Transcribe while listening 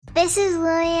This is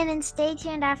Lillian, and stay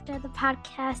tuned after the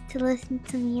podcast to listen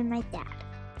to me and my dad.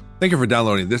 Thank you for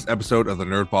downloading this episode of the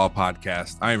Nerdball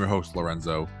Podcast. I am your host,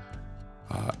 Lorenzo.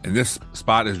 And this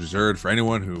spot is reserved for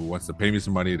anyone who wants to pay me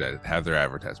some money to have their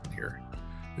advertisement here.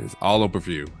 It is all open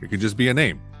for you. It could just be a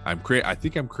name. I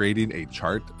think I'm creating a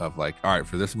chart of like, all right,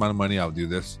 for this amount of money, I'll do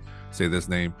this, say this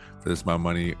name, for this amount of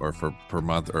money, or for per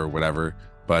month or whatever.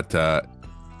 But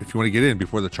if you want to get in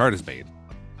before the chart is made,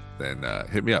 then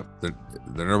hit me up. The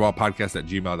Nerdball Podcast at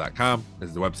gmail.com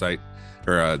is the website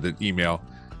or the email.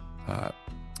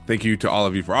 Thank you to all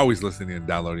of you for always listening and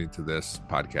downloading to this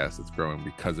podcast. It's growing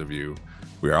because of you.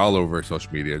 We are all over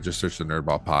social media. Just search the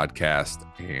Nerdball Podcast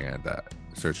and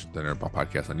search the Nerdball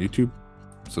Podcast on YouTube.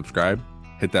 Subscribe.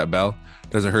 Hit that bell.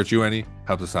 Doesn't hurt you any.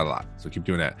 Helps us out a lot. So keep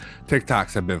doing that.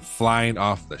 TikToks have been flying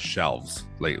off the shelves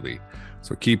lately.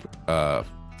 So keep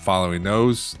following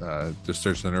those. Just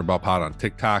search the Nerdball Pod on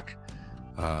TikTok.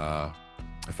 I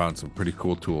found some pretty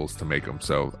cool tools to make them.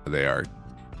 So they are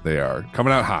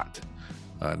coming out hot.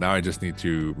 Now I just need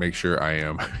to make sure I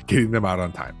am getting them out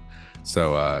on time.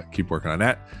 So keep working on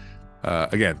that.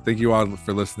 Again, thank you all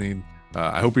for listening.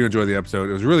 I hope you enjoyed the episode.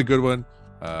 It was a really good one.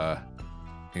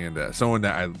 And someone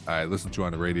that I listened to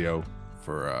on the radio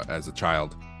for as a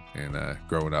child and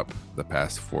growing up the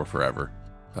past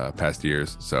past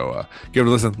years. So give it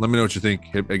a listen. Let me know what you think.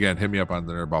 Hit me up on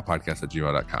the Nerdball Podcast at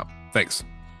gmail.com. Thanks.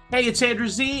 Hey, it's Andrew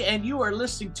Z, and you are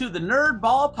listening to the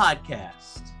Nerdball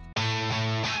Podcast.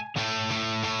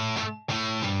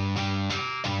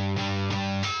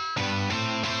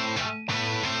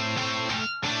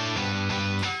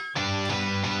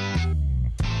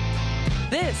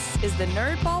 This is the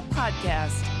Nerdball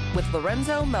Podcast with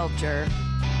Lorenzo Melcher.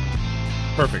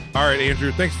 Perfect. All right,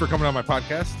 Andrew, thanks for coming on my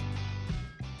podcast.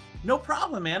 No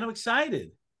problem, man. I'm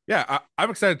excited. Yeah, I'm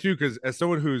excited too, because as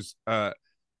someone who's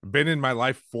been in my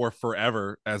life for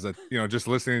forever, as a just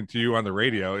listening to you on the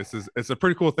radio, it's a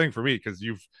pretty cool thing for me, because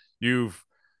you've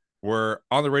were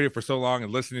on the radio for so long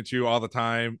and listening to you all the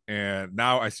time, and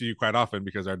now I see you quite often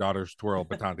because our daughters twirl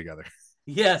baton together.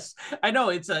 Yes, I know.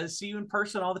 It's see you in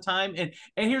person all the time. And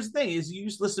here's the thing is, you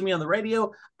used to listen to me on the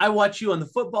radio. I watch you on the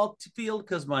football field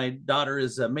because my daughter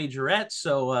is a majorette.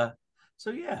 So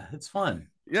yeah, it's fun.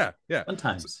 Yeah. Fun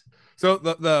times. So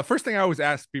the first thing I always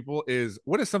ask people is,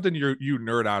 what is something you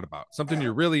nerd out about? Something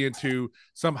you're really into,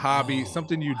 some hobby,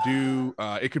 something you do.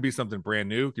 It could be something brand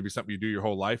new. It could be something you do your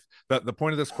whole life. The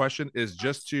point of this question is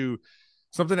just to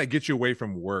something that gets you away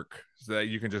from work so that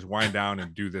you can just wind down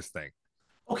and do this thing.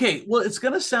 Okay, well, it's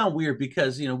going to sound weird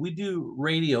because, we do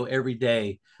radio every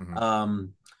day,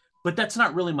 but that's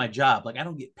not really my job. Like, I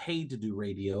don't get paid to do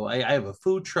radio. I have a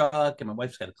food truck, and my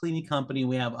wife's got a cleaning company.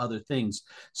 We have other things.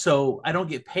 So I don't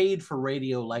get paid for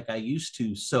radio like I used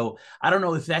to. So I don't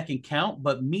know if that can count,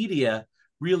 but media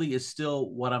really is still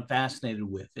what I'm fascinated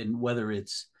with. And whether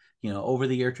it's, over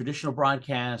the air traditional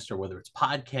broadcast, or whether it's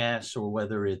podcasts, or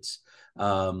whether it's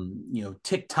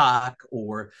TikTok,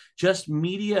 or just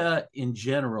media in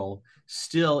general,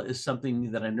 still is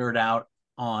something that I nerd out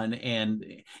on.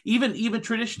 And even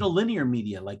traditional linear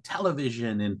media like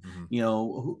television, and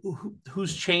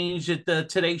who's changed at the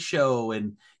Today Show,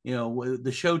 and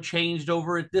the show changed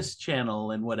over at this channel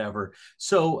and whatever.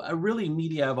 So really,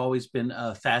 media I've always been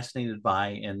fascinated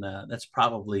by, and that's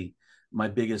probably my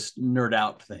biggest nerd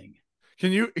out thing.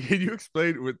 Can you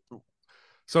explain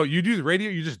so you do the radio,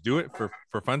 you just do it for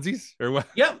funsies, or what?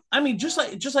 Yeah, I mean, just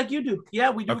like you do. Yeah,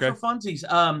 we do it for funsies.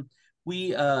 We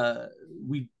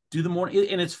do the morning,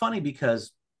 and it's funny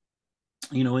because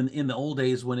in the old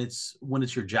days, when it's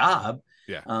your job,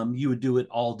 you would do it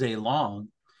all day long,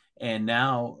 and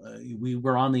now we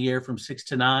were on the air from 6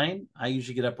 to 9. I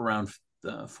usually get up around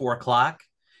 4 o'clock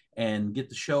and get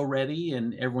the show ready,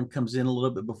 and everyone comes in a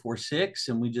little bit before 6,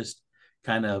 and we just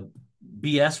kind of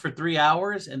BS for 3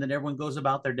 hours, and then everyone goes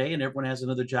about their day, and everyone has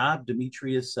another job.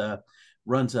 Demetrius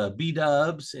runs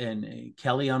B-Dubs, and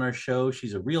Kelly on our show,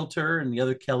 she's a realtor, and the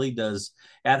other Kelly does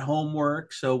at-home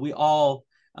work. So we all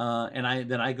and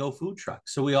I go food truck.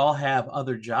 So we all have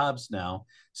other jobs now.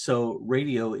 So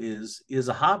radio is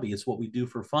a hobby. It's what we do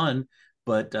for fun,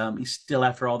 but still,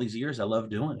 after all these years, I love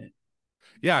doing it.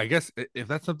 Yeah, I guess if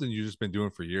that's something you've just been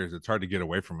doing for years, it's hard to get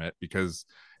away from it, because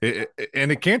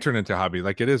it can turn into a hobby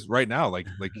like it is right now. Like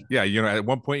yeah, at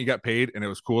one point you got paid, and it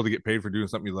was cool to get paid for doing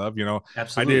something you love.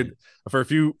 Absolutely. I did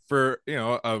for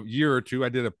a year or two.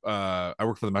 I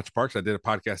worked for the Metro Parks. I did a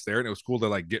podcast there, and it was cool to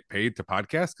like get paid to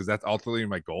podcast, because that's ultimately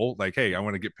my goal. Like, hey, I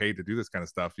want to get paid to do this kind of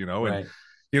stuff. Right.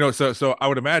 And so I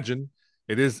would imagine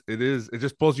it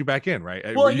just pulls you back in,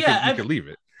 right? Well, you could leave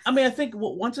it. I mean, I think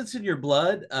once it's in your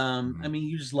blood, I mean,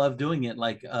 you just love doing it.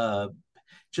 Like,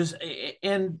 just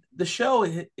and the show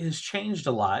has changed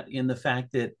a lot in the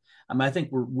fact that I think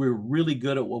we're really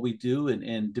good at what we do,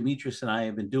 and Demetrius and I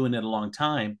have been doing it a long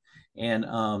time, and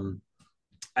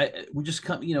we just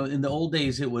come, in the old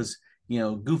days it was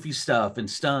goofy stuff and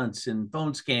stunts and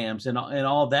phone scams and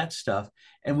all that stuff,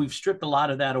 and we've stripped a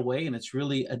lot of that away, and it's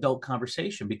really adult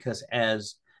conversation because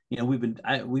as we've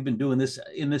been doing this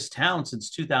in this town since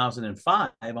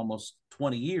 2005, almost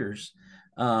 20 years.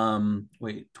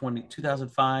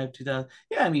 2005, 2000.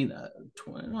 Yeah, I mean, not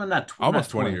 20,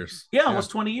 almost not 20 years. Yeah,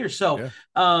 almost 20 years. So, we've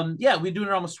been doing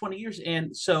it almost 20 years.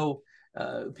 And so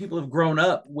people have grown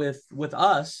up with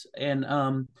us. And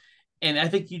I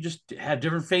think you just have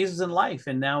different phases in life.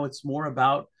 And now it's more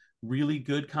about really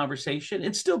good conversation.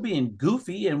 It's still being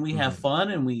goofy and we have fun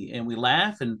and we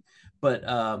laugh. But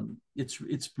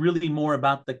it's really more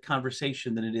about the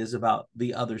conversation than it is about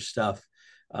the other stuff.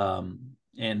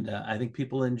 And I think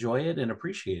people enjoy it and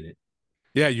appreciate it.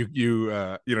 Yeah, you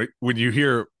when you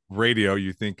hear radio,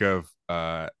 you think of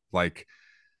like,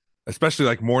 especially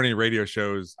like morning radio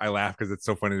shows. I laugh because it's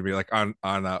so funny to me, like on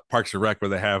Parks and Rec, where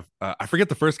they have I forget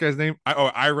the first guy's name.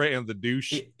 Ira and the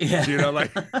douche. Yeah. Like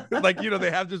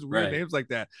they have just weird names like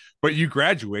that. But you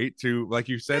graduate to, like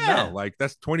you said, now, like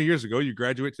that's 20 years ago. You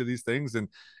graduate to these things, and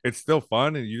it's still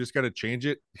fun. And you just got to change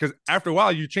it because after a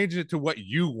while, you change it to what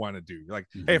you want to do. You're like,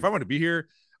 hey, if I want to be here,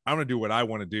 I'm going to do what I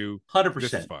want to do. 100%.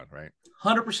 This is fun, right?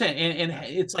 100%. And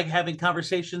it's like having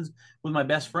conversations with my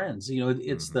best friends.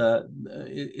 It's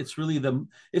it's really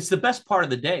it's the best part of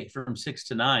the day from 6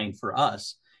 to 9 for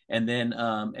us. And then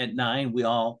at 9, we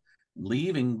all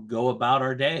leave and go about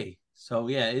our day. So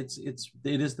yeah, it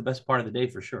is the best part of the day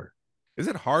for sure. Is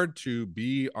it hard to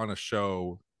be on a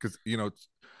show? Because,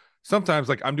 sometimes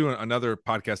like I'm doing another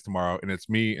podcast tomorrow and it's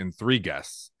me and 3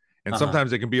 guests. And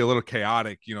sometimes it can be a little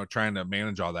chaotic, trying to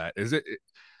manage all that.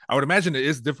 I would imagine it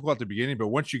is difficult at the beginning, but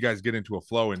once you guys get into a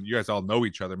flow and you guys all know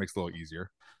each other, it makes it a little easier.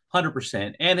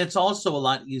 100%. And it's also a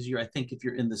lot easier, I think, if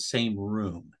you're in the same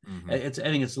room. I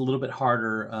think it's a little bit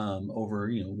harder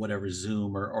over, whatever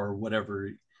Zoom or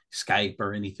whatever Skype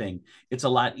or anything. It's a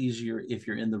lot easier if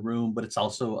you're in the room, but it's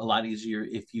also a lot easier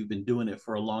if you've been doing it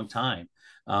for a long time.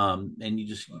 And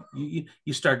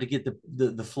you start to get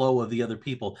the flow of the other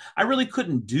people. I really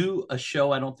couldn't do a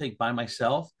show, I don't think, by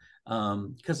myself,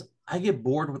 because I get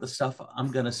bored with the stuff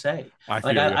I'm gonna say.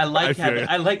 I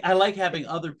like having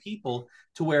other people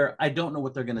to where I don't know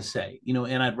what they're gonna say,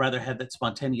 and I'd rather have that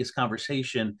spontaneous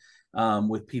conversation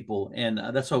with people. And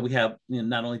that's why we have,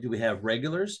 not only do we have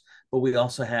regulars, but we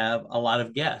also have a lot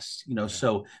of guests,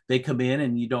 so they come in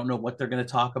and you don't know what they're going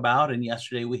to talk about. And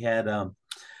yesterday we had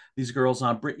these girls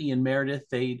on, Brittany and Meredith.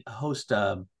 They host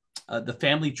the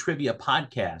Family Trivia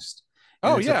podcast.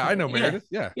 Oh yeah, I know Meredith.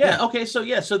 Yeah. Okay, so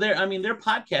their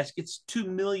podcast gets 2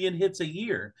 million hits a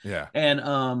year. Yeah.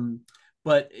 And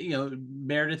but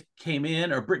Meredith came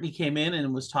in, or Brittany came in,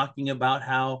 and was talking about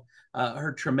how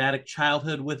her traumatic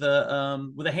childhood with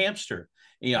a hamster.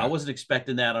 I wasn't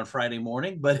expecting that on Friday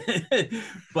morning, but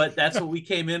that's what we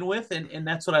came in with, and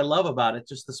that's what I love about it,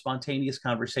 just the spontaneous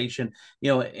conversation.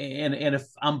 And if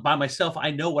I'm by myself,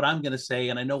 I know what I'm going to say,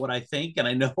 and I know what I think, and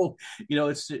I know,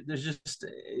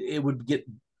 it would get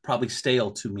probably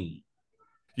stale to me.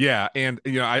 Yeah, and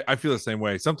I feel the same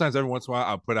way. Sometimes every once in a while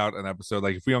I'll put out an episode,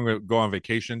 like if we go on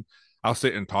vacation, I'll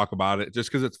sit and talk about it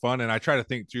just because it's fun, and I try to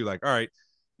think too, like, all right,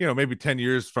 maybe 10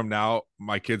 years from now,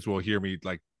 my kids will hear me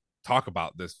like talk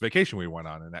about this vacation we went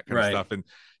on and that kind of stuff. And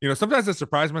sometimes I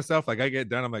surprise myself, like I get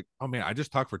done, I'm like, oh man, I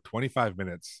just talked for 25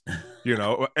 minutes,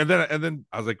 and then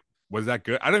I was like, was that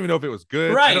good? I don't even know if it was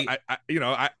good, right?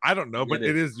 I don't know, but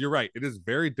you're right, it is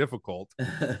very difficult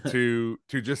to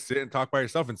just sit and talk by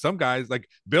yourself. And some guys, like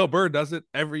Bill Burr, does it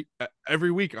every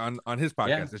week on his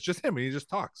podcast. It's just him and he just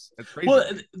talks. It's crazy. Well,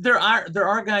 there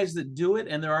are guys that do it,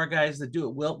 and there are guys that do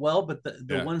it well, but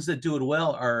the ones that do it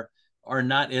well are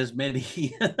not as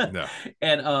many. No.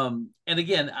 And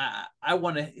again, I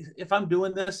want to, if I'm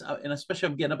doing this, and especially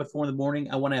I'm getting up at 4 a.m,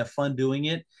 I want to have fun doing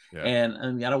it. Yeah.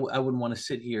 And I wouldn't want to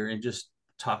sit here and just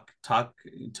talk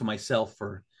to myself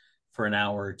for an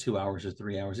hour or 2 hours or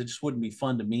 3 hours. It just wouldn't be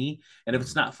fun to me. And if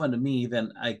it's not fun to me,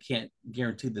 then I can't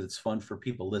guarantee that it's fun for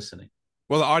people listening.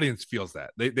 Well, the audience feels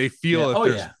that they feel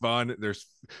if there's fun,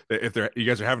 if you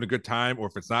guys are having a good time, or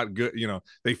if it's not good,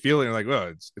 they feel it. And like, well,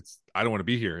 it's I don't want to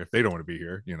be here if they don't want to be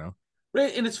here,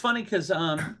 Right. And it's funny because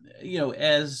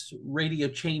as radio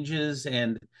changes,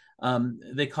 and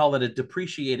they call it a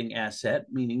depreciating asset,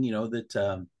 meaning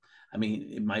that I mean,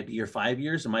 it might be here 5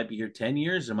 years, it might be here 10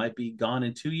 years, it might be gone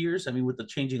in 2 years. I mean, with the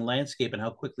changing landscape and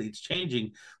how quickly it's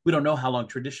changing, we don't know how long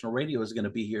traditional radio is going to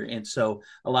be here. And so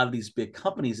a lot of these big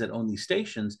companies that own these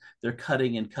stations, they're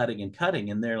cutting and cutting and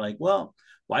cutting. And they're like, well,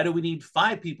 why do we need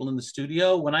 5 people in the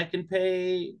studio when I can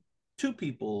pay 2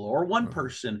 people or 1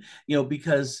 person?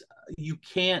 Because you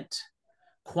can't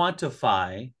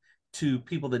quantify to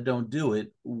people that don't do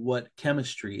it what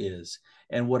chemistry is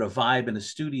and what a vibe in a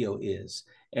studio is,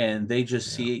 and they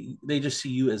just see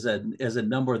you as a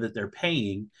number that they're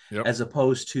paying, as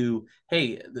opposed to,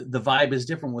 hey, the vibe is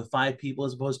different with 5 people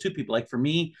as opposed to 2 people. Like for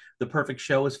me, the perfect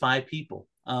show is 5 people.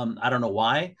 I don't know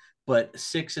why, but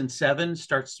 6 and 7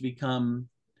 starts to become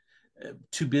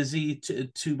too busy,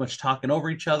 too much talking over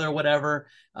each other, whatever.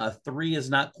 3 is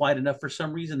not quite enough for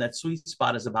some reason. That sweet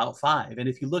spot is about 5. And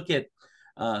if you look at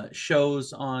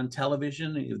shows on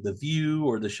television, The View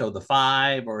or the show The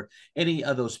Five or any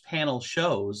of those panel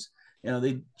shows,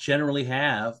 they generally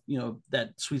have,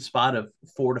 that sweet spot of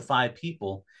 4 to 5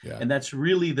 people. And that's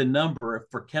really the number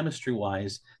for chemistry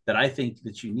wise that I think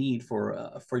that you need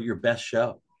for your best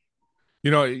show.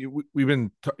 We've been,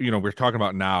 we're talking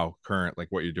about now current, like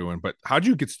what you're doing, but how'd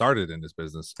you get started in this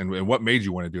business and what made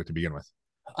you want to do it to begin with?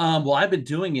 Well, I've been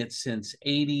doing it since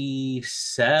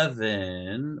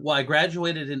 87. Well, I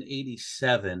graduated in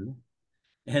 87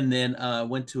 and then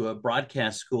went to a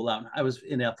broadcast school out. I was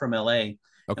from LA.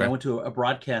 Okay. And I went to a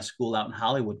broadcast school out in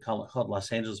Hollywood called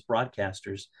Los Angeles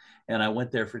Broadcasters. And I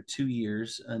went there for 2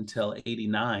 years until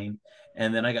 89.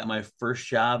 And then I got my first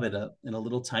job in a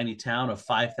little tiny town of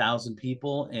 5,000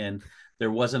 people. And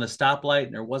there wasn't a stoplight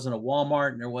and there wasn't a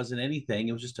Walmart and there wasn't anything.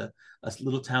 It was just a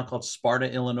little town called Sparta,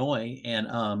 Illinois. And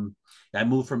I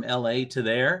moved from LA to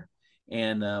there.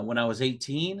 And when I was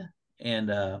 18 and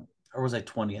or was I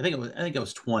 20? I think I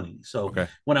was 20. So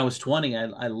when I was 20,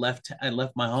 I left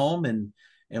my home and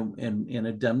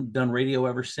have done radio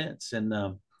ever since. And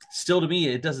still, to me,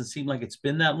 it doesn't seem like it's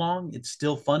been that long. It's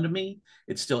still fun to me.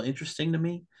 It's still interesting to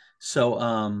me. So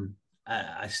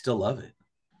I still love it.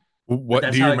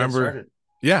 What do you remember?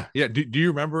 Yeah. Do you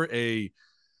remember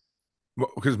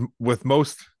because with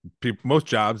most people, most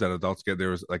jobs that adults get, there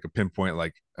was like a pinpoint,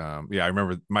 like, I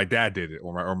remember my dad did it,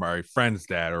 or my friend's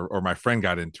dad, or my friend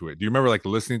got into it. Do you remember like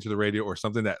listening to the radio or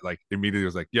something that like immediately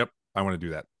was like, yep, I want to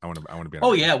do that. I want to be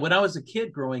on radio. When I was a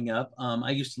kid growing up,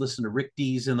 I used to listen to Rick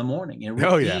Dees in the morning. And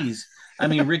Dees, I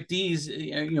mean, Rick Dees,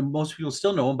 most people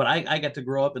still know him, but I got to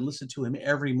grow up and listen to him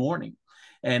every morning.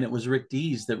 And it was Rick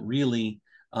Dees that really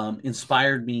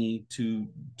inspired me to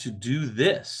do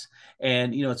this.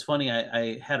 And it's funny,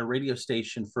 I had a radio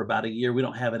station for about a year. We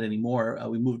don't have it anymore.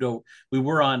 We moved over. We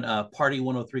were on Party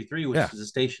 103.3, which was a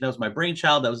station that was my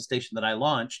brainchild. That was a station that I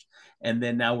launched. And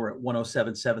then now we're at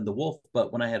 107.7 The Wolf.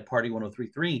 But when I had Party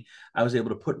 103.3, I was able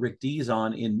to put Rick Dees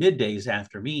on in middays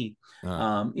after me.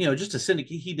 Just a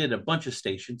syndicate. He did a bunch of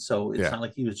stations, so it's not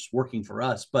like he was just working for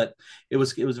us. But it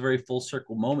was a very full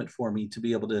circle moment for me to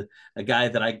be able to, a guy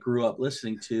that I grew up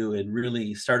listening to and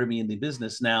really started me in the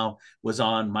business now was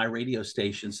on my radio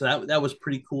station. So that was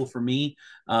pretty cool for me.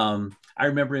 I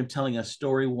remember him telling a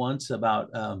story once about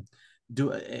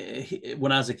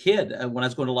when I was a kid, when I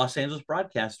was going to Los Angeles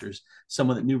Broadcasters,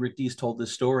 someone that knew Rick Dees told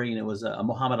this story, and it was a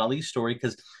Muhammad Ali story.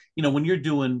 Because when you're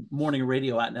doing morning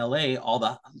radio out in LA, all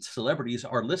the celebrities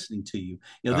are listening to you.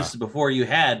 This is before you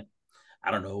had,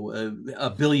 I don't know, a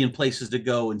billion places to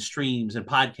go and streams and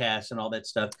podcasts and all that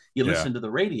stuff. You listen to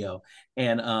the radio.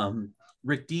 And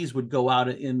Rick Dees would go out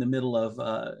in the middle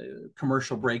of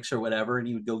commercial breaks or whatever, and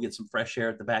he would go get some fresh air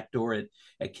at the back door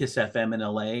at Kiss FM in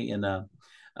LA. And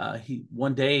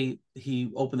one day he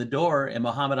opened the door and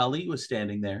Muhammad Ali was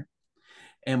standing there.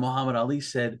 And Muhammad Ali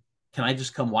said, "Can I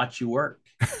just come watch you work?"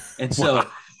 And so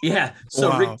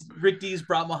Rick Dees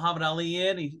brought Muhammad Ali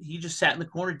in. He just sat in the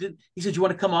corner. He said, "You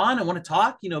want to come on? I want to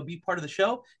talk, be part of the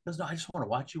show?" He goes, "No, I just want to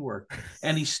watch you work."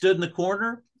 And he stood in the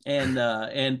corner, and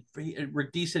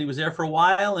Rick Dees said he was there for a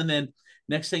while, and then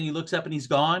next thing he looks up and he's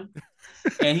gone,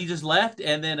 and he just left.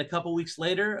 And then a couple weeks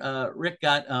later, Rick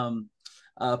got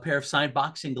a pair of signed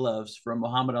boxing gloves from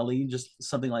Muhammad Ali, just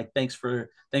something like, thanks for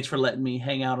letting me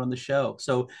hang out on the show.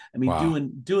 So, I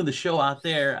mean, doing the show out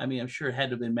there, I mean, I'm sure it had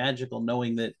to have been magical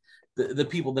knowing that the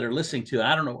people that are listening to it.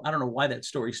 I don't know why that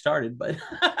story started, but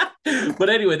but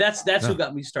anyway, that's who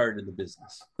got me started in the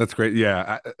business. That's great.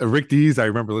 Yeah. Rick Dees, I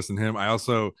remember listening to him. I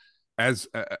also, as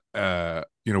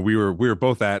we were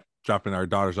both at dropping our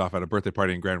daughters off at a birthday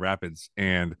party in Grand Rapids,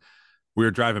 and we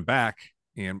were driving back.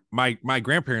 And my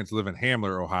grandparents live in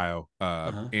Hamler, Ohio.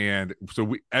 And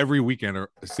so every weekend, or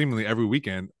seemingly every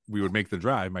weekend, we would make the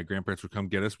drive. My grandparents would come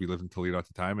get us. We lived in Toledo at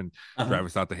the time, and drive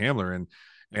us out to Hamler. And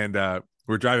And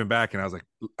we're driving back, and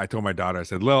I told my daughter, I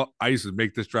said, Lil, I used to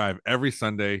make this drive every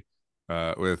Sunday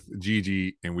with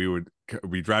Gigi, and we would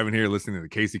be driving here listening to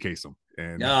Casey Kasem.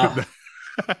 And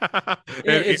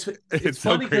it's so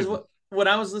funny because when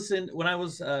I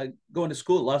was going to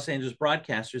school at Los Angeles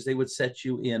Broadcasters, they would set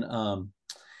you in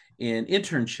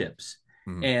internships.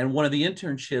 Mm-hmm. And one of the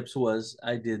internships was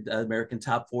I did American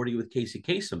Top 40 with Casey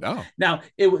Kasem. Oh. Now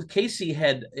it was he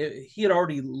had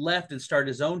already left and started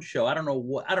his own show. I don't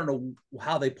know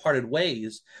how they parted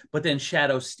ways, but then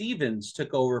Shadow Stevens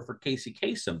took over for Casey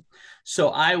Kasem. So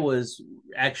I was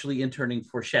actually interning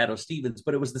for Shadow Stevens,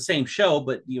 but it was the same show,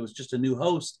 but it was just a new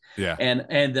host. Yeah. And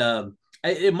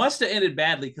it must have ended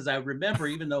badly because I remember,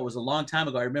 even though it was a long time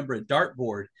ago, I remember a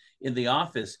dartboard in the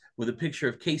office with a picture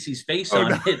of Casey's face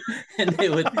on it, and they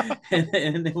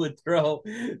would throw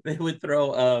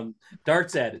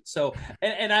darts at it. So,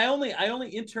 and I only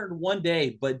interned one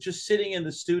day, but just sitting in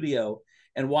the studio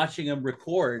and watching them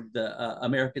record the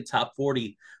American Top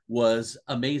 40 was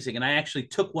amazing. And I actually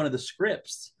took one of the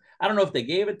scripts. I don't know if they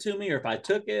gave it to me or if I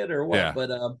took it or what,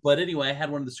 yeah. But anyway, I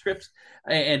had one of the scripts,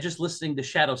 and just listening to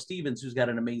Shadow Stevens, who's got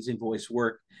an amazing voice,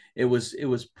 work. It was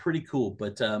pretty cool.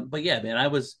 But yeah, man,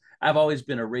 I've always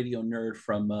been a radio nerd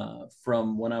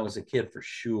from when I was a kid, for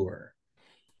sure.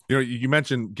 You know, you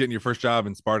mentioned getting your first job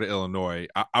in Sparta, Illinois.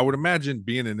 I would imagine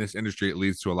being in this industry, it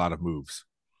leads to a lot of moves.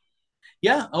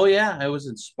 Yeah. Oh, yeah. I was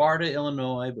in Sparta,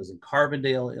 Illinois. I was in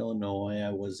Carbondale, Illinois. I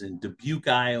was in Dubuque,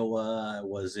 Iowa. I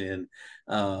was in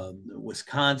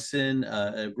Wisconsin,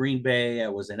 Green Bay. I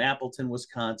was in Appleton,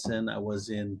 Wisconsin. I was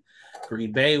in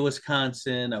Green Bay,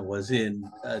 Wisconsin. I was in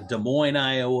Des Moines,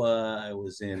 Iowa. I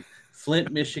was in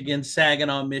Flint, Michigan,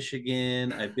 Saginaw,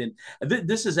 Michigan.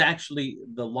 This is actually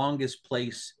the longest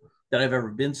place that I've ever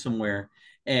been somewhere.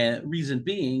 And reason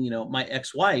being, my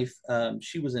ex-wife,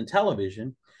 she was in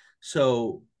television.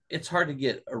 So it's hard to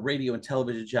get a radio and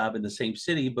television job in the same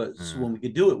city, but so when we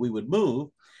could do it, we would move.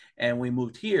 And we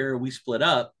moved here, we split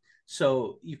up.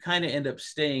 So you kind of end up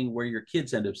staying where your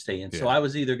kids end up staying. Yeah. So I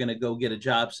was either going to go get a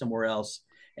job somewhere else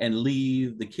and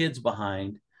leave the kids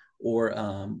behind,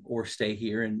 or stay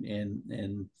here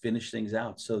and finish things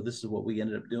out. So this is what we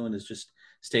ended up doing, is just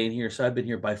staying here. So I've been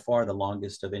here by far the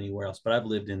longest of anywhere else, but I've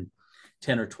lived in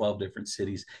 10 or 12 different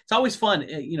cities. It's always fun,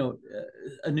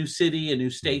 a new city, a new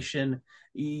station.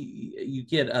 You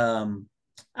get, I don't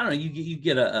know, you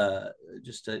get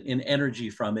an energy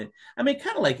from it. I mean,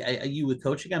 kind of like you with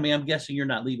coaching. I mean, I'm guessing you're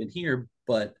not leaving here,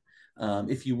 but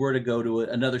if you were to go to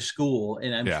another school,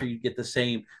 and I'm sure you get the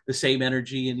same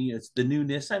energy, and it's the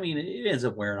newness. I mean, it ends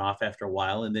up wearing off after a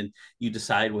while, and then you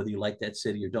decide whether you like that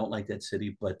city or don't like that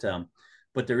city.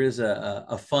 But there is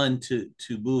a fun to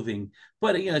moving.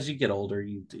 But as you get older,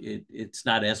 it's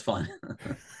not as fun.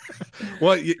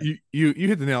 Well, you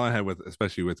hit the nail on the head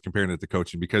especially with comparing it to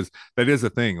coaching, because that is a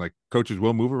thing. Like, coaches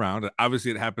will move around.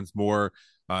 Obviously, it happens more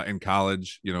in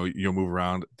college. You'll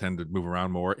tend to move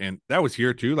around more, and that was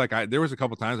here too. Like, there was a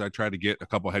couple times I tried to get a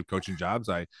couple head coaching jobs.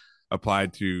 I applied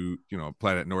at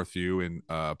Northview and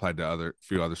applied to a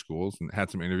few other schools and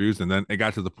had some interviews, and then it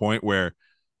got to the point where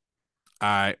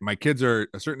my kids are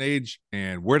a certain age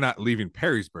and we're not leaving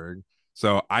Perrysburg.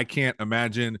 So I can't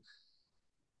imagine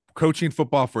coaching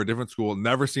football for a different school,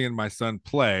 never seeing my son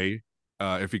play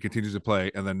if he continues to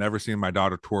play, and then never seeing my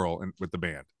daughter twirl with the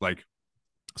band. Like,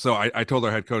 so I told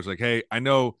our head coach, like, hey, I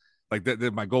know like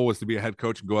that my goal was to be a head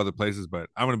coach and go other places, but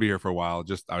I'm going to be here for a while.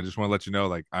 I just want to let you know,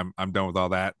 like, I'm done with all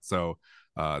that. So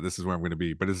this is where I'm going to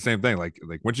be. But it's the same thing. Like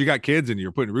once you got kids and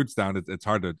you're putting roots down, it's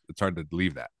hard to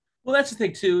leave that. Well, that's the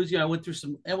thing too, is, I went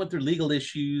through legal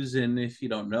issues, and if you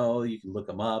don't know, you can look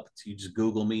them up. You just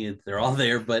Google me and they're all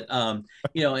there. But,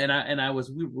 we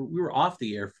were off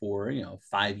the air for,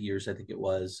 5 years, I think it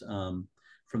was,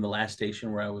 from the last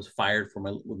station where I was fired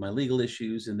with my legal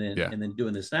issues, and then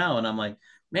doing this now. And I'm like,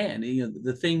 man,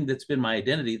 the thing that's been my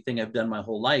identity, the thing I've done my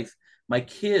whole life, my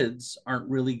kids aren't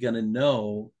really going to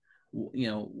know,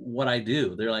 what I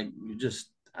do. They're like,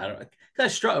 I don't know. I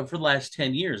struggled for the last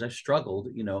 10 years. I struggled,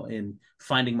 in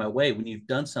finding my way. When you've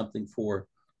done something for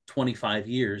 25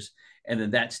 years and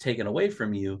then that's taken away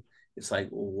from you, it's like,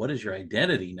 well, what is your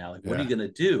identity now? Like, what are you going to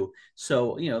do?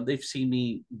 So, they've seen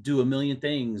me do a million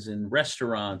things in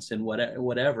restaurants and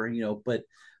whatever, but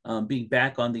being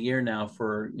back on the air now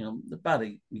for, about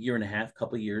a year and a half,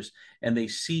 couple of years, and they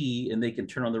see and they can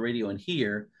turn on the radio and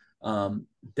hear,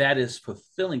 that is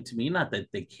fulfilling to me. Not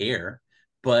that they care,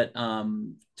 but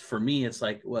for me, it's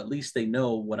like, well, at least they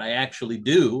know what I actually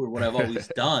do, or what I've always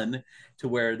done, to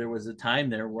where there was a time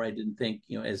there where I didn't think,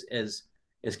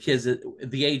 as kids at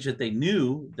the age that they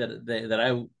knew that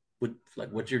I would, like,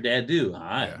 what's your dad do?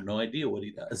 I have no idea what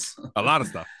he does. A lot of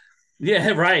stuff. Yeah,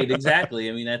 right. Exactly.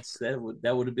 I mean,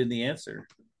 that would have been the answer.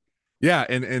 Yeah,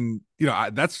 and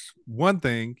that's one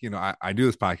thing. I do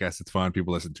this podcast. It's fun.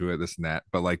 People listen to it, this and that.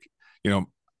 But like,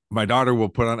 my daughter will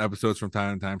put on episodes from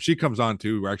time to time. She comes on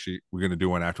too. We're going to do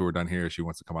one after we're done here. She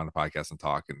wants to come on the podcast and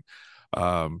talk.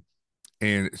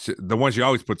 And the one she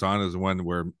always puts on is the one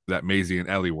where that Maisie and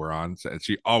Ellie were on. So, and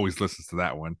she always listens to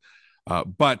that one.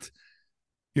 But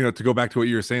to go back to what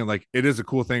you were saying, like it is a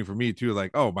cool thing for me too.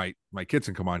 Like, oh, my kids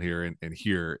can come on here and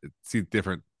hear, see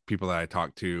different people that I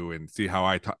talk to and see how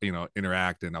I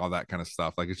interact and all that kind of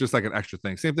stuff. Like it's just like an extra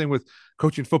thing. Same thing with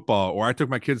coaching football, or I took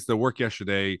my kids to work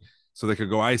yesterday so they could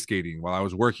go ice skating while I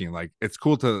was working. Like it's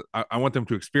cool I want them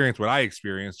to experience what I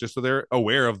experienced, just so they're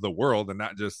aware of the world and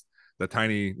not just not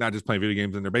just playing video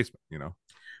games in their basement.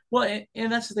 Well,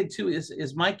 and that's the thing too,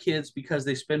 is my kids, because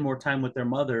they spend more time with their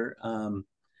mother.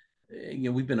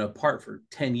 We've been apart for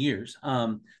 10 years.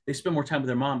 They spend more time with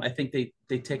their mom. I think they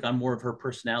take on more of her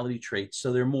personality traits.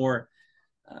 So they're more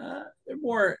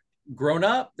grown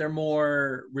up. They're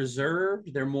more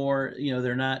reserved. They're more,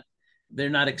 they're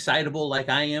not excitable like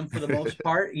I am for the most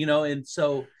part, and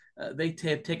so they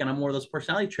have taken on more of those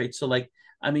personality traits. So like,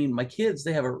 I mean, my kids,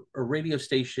 they have a radio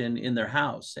station in their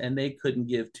house and they couldn't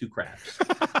give two craps.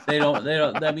 They don't,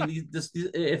 I mean,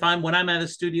 when I'm at a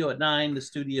studio at 9, the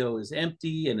studio is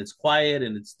empty and it's quiet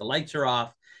and the lights are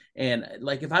off. And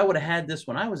like, if I would have had this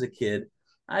when I was a kid,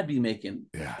 I'd be making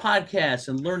podcasts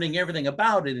and learning everything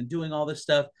about it and doing all this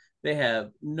stuff. They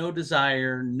have no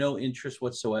desire, no interest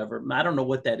whatsoever. I don't know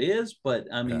what that is, but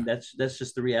I mean, that's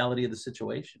just the reality of the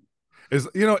situation.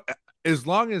 As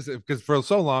long as, because for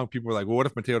so long people were like, well, what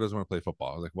if Mateo doesn't want to play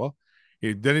football? I was like, well,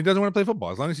 then he doesn't want to play football.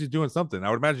 As long as he's doing something,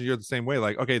 I would imagine you're the same way.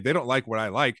 Like, okay, they don't like what I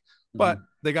like, but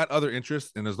they got other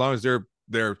interests, and as long as they're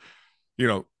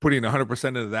putting 100%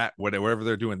 into that, whatever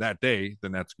they're doing that day,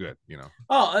 then that's good.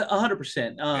 Oh,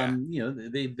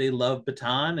 100%. They love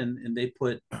baton, and they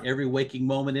put every waking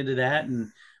moment into that,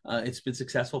 and it's been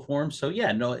successful for them. So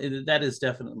yeah, no, that is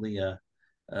definitely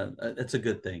that's a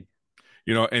good thing.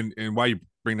 And why you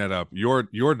bring that up,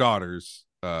 your daughters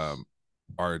are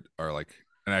like,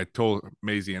 and I told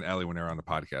Maisie and Ellie when they were on the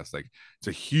podcast, like it's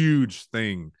a huge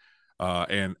thing.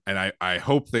 And I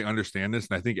hope they understand this.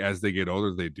 And I think as they get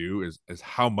older, they do, is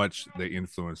how much they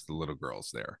influence the little girls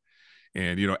there.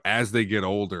 And, as they get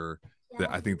older,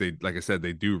 I think like I said,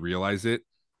 they do realize it.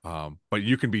 But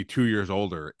you can be 2 years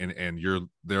older and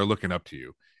they're looking up to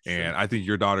you. Sure. And I think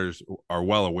your daughters are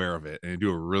well aware of it and they do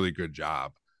a really good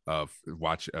job of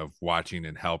watching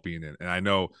and helping. And I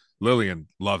know Lillian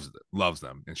loves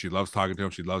them, and she loves talking to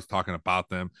them. She loves talking about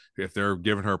them. If they're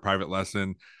giving her a private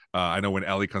lesson, I know when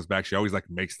Ellie comes back, she always like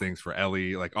makes things for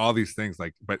Ellie, like all these things,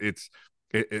 like, but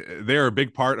they're a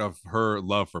big part of her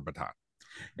love for baton.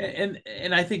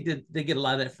 And I think that they get a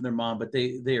lot of that from their mom, but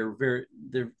they are very,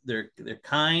 they're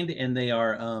kind, and they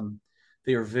are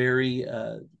very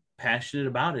passionate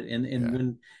about it,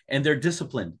 and they're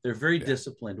disciplined. They're very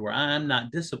disciplined, where I'm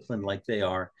not disciplined like they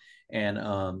are.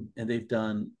 And they've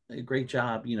done a great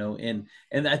job, and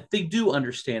they do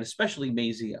understand, especially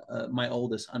Maisie, my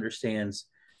oldest, understands,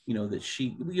 that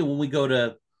she, when we go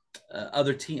to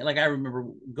other team, like I remember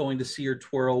going to see her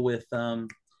twirl with, I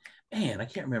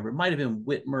can't remember. It might have been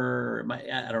Whitmer.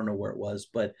 I don't know where it was,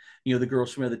 but the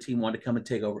girls from the other team wanted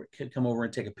to come over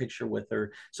and take a picture with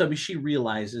her. So I mean, she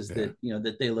realizes that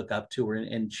that they look up to her,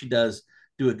 and she does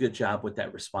do a good job with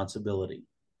that responsibility.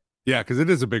 Yeah, because it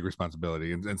is a big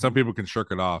responsibility, and some people can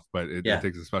shirk it off, but it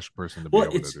takes a special person to be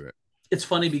able to do it. It's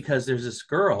funny because there's this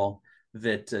girl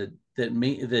that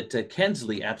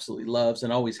Kensley absolutely loves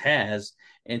and always has,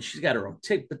 and she's got her own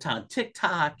baton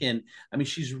TikTok, and I mean,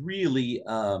 she's really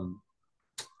an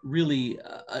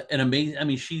amazing. I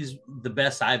mean, she's the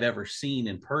best I've ever seen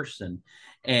in person,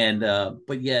 and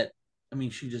but yet, I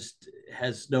mean, she just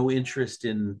has no interest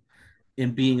in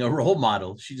being a role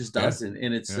model. She just doesn't,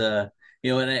 and it's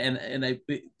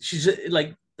she's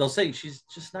like, they'll say she's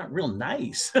just not real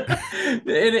nice. and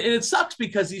it sucks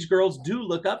because these girls do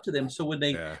look up to them. So when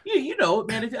they,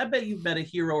 man, I bet you've met a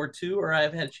hero or two, or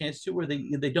I've had a chance to, where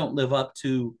they don't live up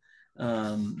to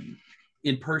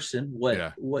in person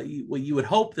what you would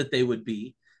hope that they would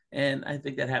be. And I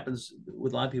think that happens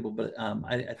with a lot of people, but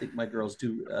I think my girls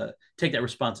do take that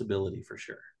responsibility for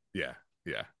sure.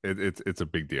 Yeah, it's a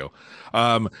big deal.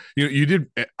 You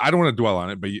did. I don't want to dwell on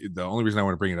it, but the only reason I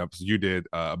want to bring it up is you did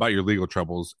about your legal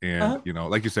troubles, and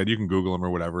like you said, you can Google them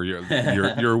or whatever.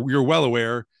 You're well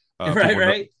aware.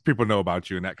 People know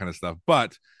about you and that kind of stuff.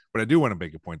 But what I do want to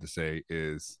make a point to say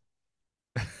is,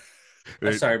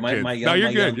 sorry, my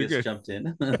youngest jumped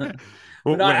in.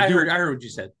 Well, I heard what you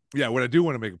said. Yeah, what I do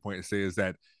want to make a point to say is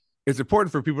that it's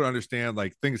important for people to understand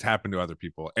like things happen to other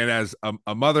people. And as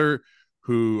a mother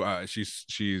who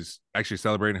she's actually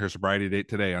celebrating her sobriety date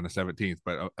today on the 17th,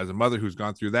 but as a mother who's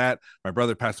gone through that, my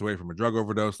brother passed away from a drug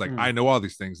overdose. Like I know all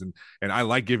these things, and I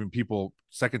like giving people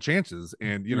second chances,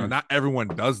 and you know, not everyone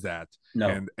does that.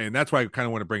 No. And that's why I kind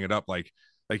of want to bring it up. Like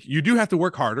you do have to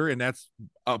work harder, and that's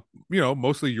you know,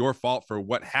 mostly your fault for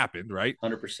what happened, right?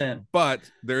 100%. But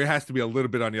there has to be a little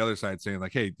bit on the other side saying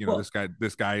like, hey, you know,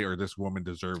 this guy or this woman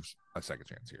deserves a second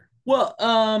chance here. Well,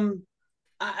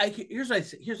 here's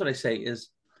what I say is,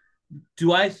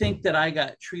 do I think that I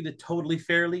got treated totally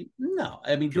fairly? No.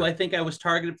 I mean, do I think I was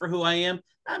targeted for who I am?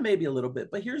 Maybe a little bit.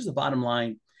 But here's the bottom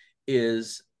line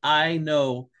is I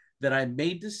know that I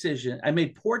made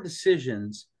poor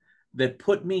decisions that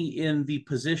put me in the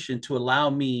position to allow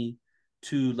me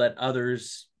to let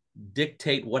others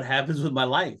dictate what happens with my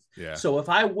life. Yeah. So if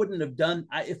I wouldn't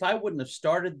have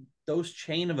started those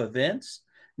chain of events,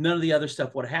 none of the other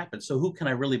stuff would have happened. So who can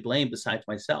I really blame besides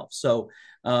myself? So,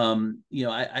 you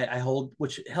know, I hold,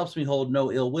 which helps me hold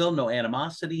no ill will, no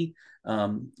animosity.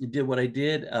 Did what I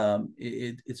did.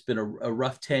 It's been a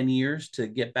rough 10 years to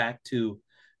get back to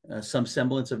some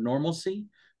semblance of normalcy.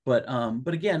 But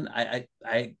again, I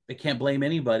can't blame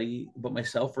anybody but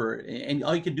myself and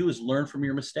all you can do is learn from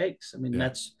your mistakes. I mean,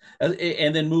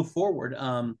 and then move forward.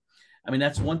 I mean,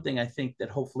 that's one thing I think that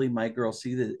hopefully my girls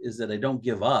see is that I don't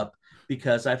give up,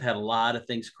 because I've had a lot of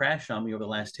things crash on me over the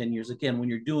last 10 years. Again, when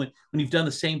you've done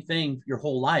the same thing your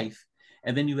whole life,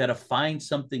 and then you got to find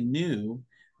something new,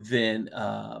 then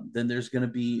there's going to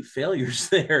be failures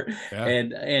there. Yeah.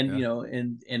 And you know,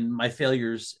 and my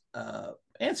failures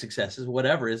and successes,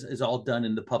 whatever, is all done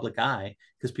in the public eye,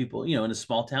 because people, you know, in a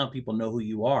small town, people know who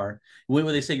you are. When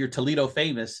they say you're Toledo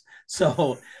famous,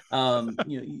 so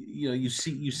you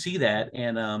see that,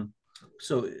 and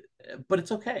so, but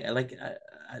it's okay.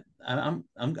 I'm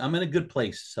in a good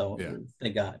place, so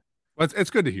thank God. Well,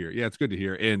 it's good to hear. Yeah, it's good to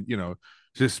hear. And you know,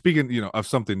 just speaking, you know, of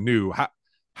something new,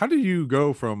 how do you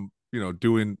go from, you know,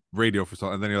 doing radio for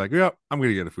something, and then you're like, yeah, I'm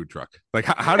gonna get a food truck? Like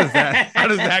how does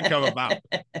that come about?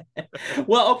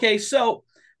 Well, okay, so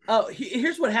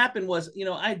here's what happened was, you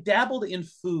know, I dabbled in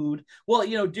food. Well,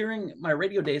 you know, during my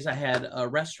radio days, I had a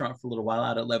restaurant for a little while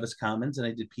out at Levis Commons, and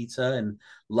I did pizza and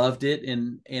loved it.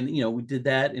 And you know, we did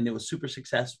that and it was super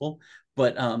successful.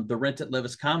 But the rent at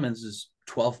Levis Commons is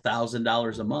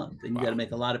 $12,000 a month, and you got to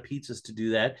make a lot of pizzas to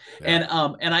do that.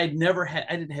 Yeah. And I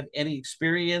didn't have any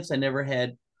experience. I never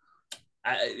had.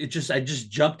 I just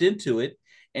jumped into it,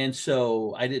 and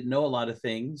so I didn't know a lot of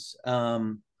things.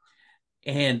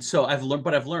 And so I've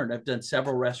learned. I've done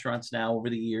several restaurants now over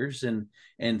the years,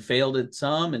 and failed at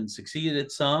some and succeeded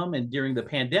at some. And during the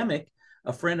pandemic,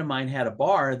 a friend of mine had a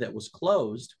bar that was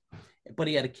closed, but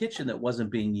he had a kitchen that wasn't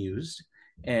being used.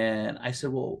 And I said,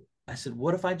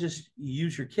 what if I just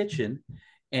use your kitchen?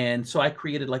 And so I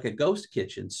created like a ghost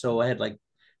kitchen. So I had like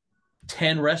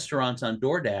 10 restaurants on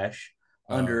DoorDash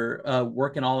under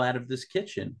working all out of this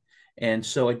kitchen. And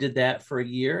so I did that for a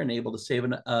year and able to save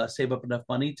up enough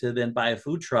money to then buy a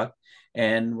food truck.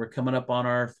 And we're coming up on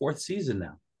our 4th season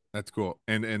now. That's cool.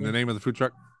 And the name of the food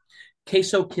truck?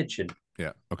 Queso Kitchen.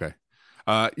 Yeah. Okay.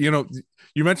 You know,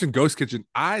 you mentioned Ghost Kitchen.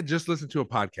 I just listened to a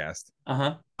podcast.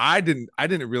 I didn't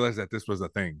realize that this was a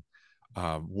thing,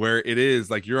 where it is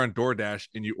like you're on DoorDash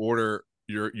and you order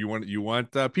you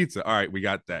want pizza. All right, we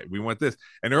got that. We want this,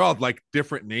 and they're all like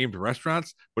different named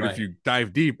restaurants. But if you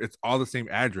dive deep, it's all the same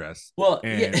address. Well,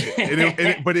 and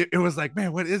it was like,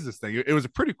 man, what is this thing? It was a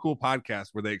pretty cool podcast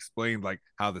where they explained like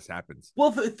how this happens.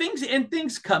 Well,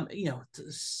 things come, you know,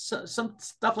 some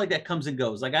stuff like that comes and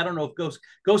goes. Like I don't know if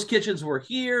ghost kitchens were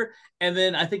here, and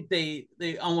then I think they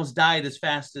almost died as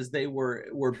fast as they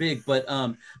were big. But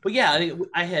yeah,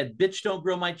 I had Bitch Don't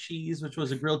Grill My Cheese, which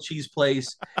was a grilled cheese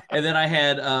place, and then I had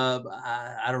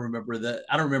I don't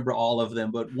remember all of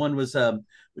them, but one was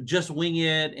Just Wing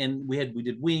It, and we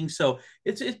did wings. So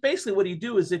it's basically what you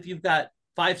do is if you've got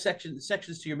 5 sections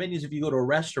to your menus, if you go to a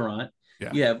restaurant,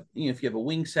 you have, you know, if you have a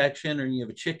wing section, or you have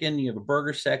a chicken, you have a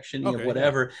burger section, you have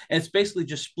whatever, and it's basically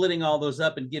just splitting all those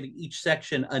up and giving each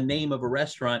section a name of a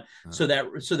restaurant, so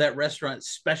that restaurant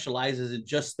specializes in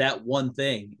just that one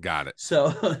thing. Got it. So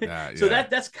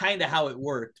that's kind of how it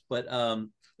worked. But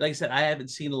like I said, I haven't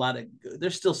seen a lot of.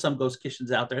 There's still some ghost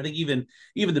kitchens out there. I think even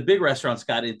the big restaurants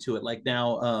got into it. Like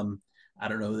now, I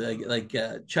don't know, like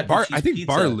Chuck E. Cheese. I think Pizza.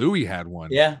 Bar Louie had one.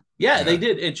 Yeah, they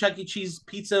did. And Chuck E. Cheese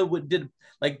Pizza did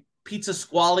like Pizza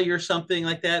Squally or something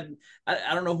like that.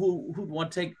 I don't know who'd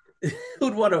want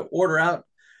to order out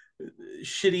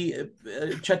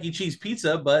shitty Chuck E. Cheese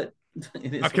pizza, but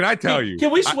Can I tell you?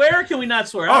 Can we swear or can we not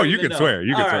swear? Oh, you can swear.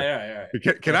 You can swear. All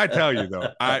right. Can I tell you though?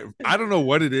 I don't know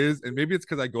what it is, and maybe it's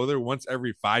because I go there once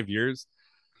every 5 years.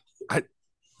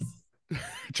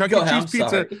 Chuck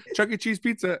E. Cheese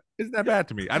pizza isn't that bad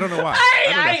to me. I don't know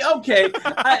why. Okay.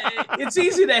 It's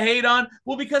easy to hate on.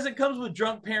 Well, because it comes with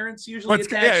drunk parents usually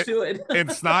attached to it, and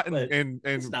snot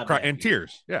and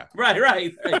tears. Yeah.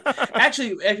 Right.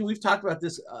 Actually, we've talked about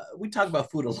this. We talk about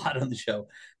food a lot on the show.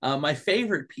 My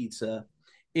favorite pizza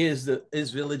is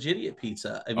Village Idiot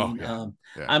pizza. I mean,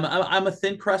 I'm a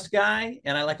thin crust guy,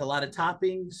 and I like a lot of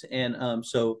toppings, and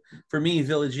so for me,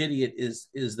 Village Idiot is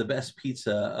the best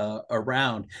pizza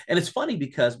around. And it's funny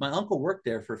because my uncle worked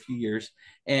there for a few years,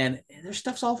 and their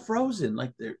stuff's all frozen.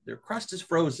 Like their crust is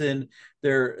frozen,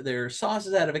 their sauce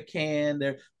is out of a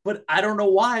can. But I don't know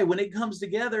why when it comes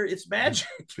together, it's magic.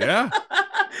 Yeah,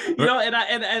 and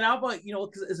I'm like,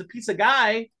 because as a pizza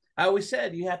guy, I always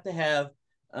said you have to have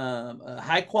a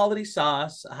high quality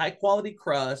sauce, a high quality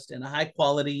crust, and a high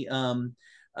quality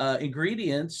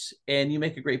ingredients, and you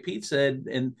make a great pizza.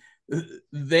 And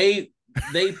they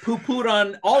poo-pooed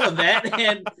on all of that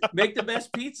and make the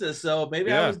best pizza. So maybe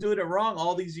I was doing it wrong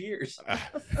all these years.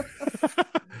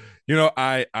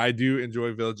 I do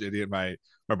enjoy Village Idiot. My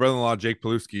brother-in-law Jake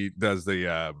Paluski does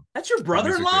the that's your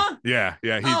brother-in-law? Yeah.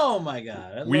 Oh my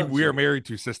God. We are married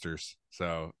to sisters.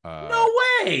 So no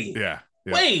way. Yeah.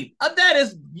 Wait,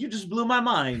 you just blew my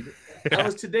mind. I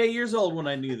was today years old when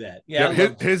I knew that.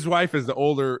 His wife is the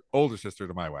older sister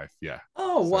to my wife. Yeah.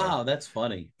 Oh, wow, that's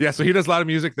funny. Yeah, so he does a lot of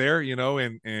music there,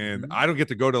 and I don't get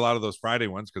to go to a lot of those Friday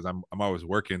ones because I'm always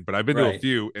working, but I've been to a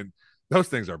few, and those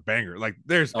things are banger. Like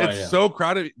so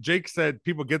crowded. Jake said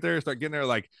people start getting there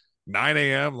like 9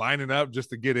 a.m. lining up just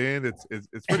to get in.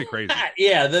 It's pretty crazy.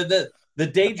 Yeah, the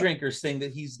day drinkers thing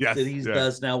that he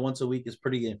does now once a week is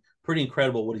pretty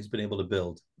incredible what he's been able to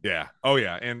build. Yeah. Oh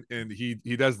yeah. And he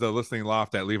does the listening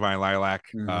loft at Levi and Lilac,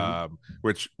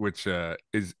 which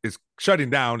is shutting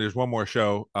down. There's one more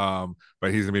show,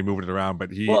 but he's gonna be moving it around.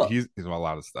 But he's doing a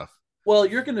lot of stuff. Well,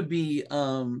 you're gonna be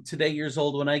today years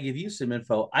old when I give you some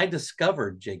info. I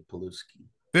discovered Jake Paluski.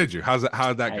 Did you? How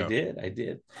did that go? I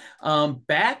did.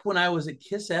 Back when I was at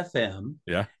Kiss FM.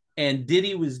 Yeah. And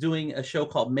Diddy was doing a show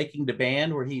called Making the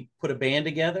Band where he put a band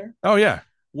together. Oh, yeah.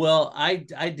 Well, I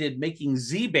did Making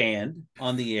Z Band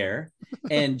on the air,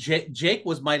 and Jake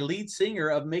was my lead singer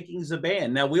of Making the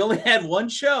Band. Now, we only had one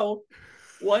show,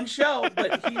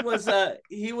 but he was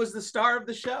the star of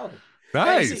the show.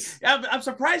 Nice. I'm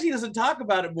surprised he doesn't talk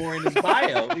about it more in his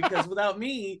bio because without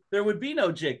me, there would be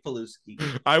no Jake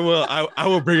Paluski. I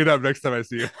will bring it up next time I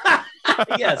see him.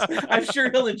 Yes, I'm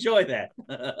sure he'll enjoy that.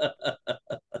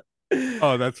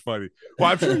 Oh, that's funny.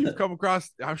 Well, I'm sure you've come across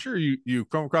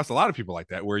a lot of people like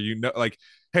that where like,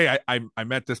 hey, I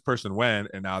met this person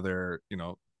and now they're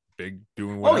big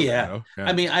doing whatever. Oh yeah.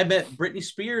 I mean, I met Britney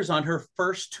Spears on her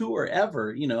first tour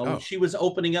ever. She was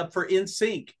opening up for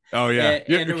NSYNC. Oh yeah.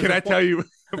 Can I tell you,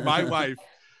 my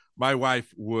wife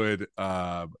would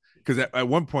because at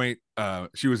one point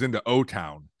she was into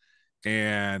O-Town.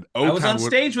 And I was on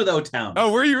stage with O-Town.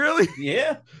 Oh, were you really?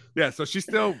 Yeah. Yeah. So she's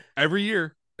still every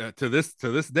year to this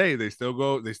day they still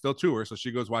tour. So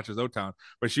she goes watches O-Town,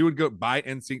 but she would go buy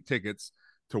NSYNC tickets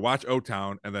to watch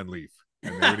O-Town and then leave.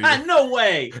 And no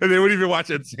way. And they wouldn't even watch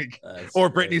NSYNC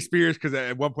or Britney Spears because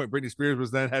at one point Britney Spears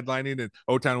was then headlining and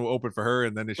O-Town will open for her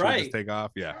and then she would just take off.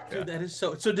 Yeah. Dude, that is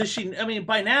so. So does she? I mean,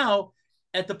 by now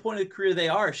at the point of the career they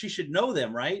are, she should know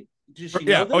them, right? Does she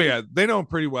know them? Oh yeah, they know them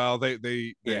pretty well.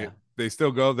 They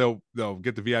still go. They'll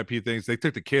get the VIP things. They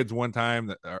took the kids one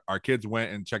time. Our kids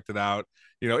went and checked it out.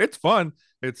 It's fun.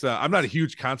 It's I'm not a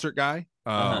huge concert guy,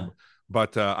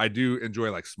 but I do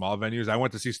enjoy like small venues. I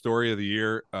went to see Story of the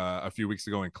Year a few weeks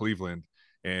ago in Cleveland,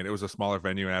 and it was a smaller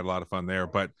venue and I had a lot of fun there.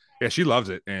 But yeah, she loves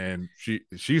it, and she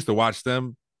used to watch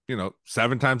them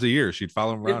 7 times a year. She'd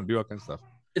follow them around and do all kinds of stuff.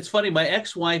 It's funny. My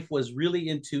ex-wife was really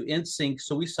into NSYNC,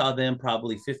 so we saw them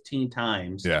probably 15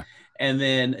 times. Yeah. And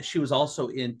then she was also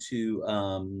into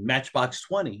Matchbox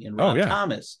 20 and Rob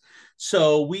Thomas.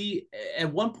 So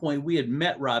at one point, we had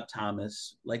met Rob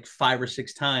Thomas like 5 or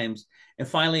 6 times. And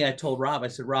finally, I told Rob, I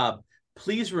said, Rob,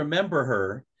 please remember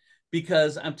her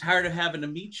because I'm tired of having to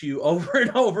meet you over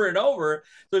and over and over.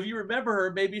 So if you remember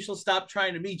her, maybe she'll stop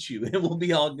trying to meet you and we'll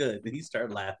be all good. And he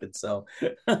started laughing. So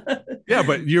yeah,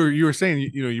 but you were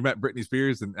saying, you met Britney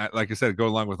Spears and like I said, go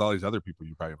along with all these other people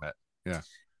you probably met. Yeah.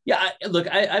 Yeah.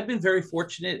 I've been very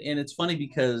fortunate, and it's funny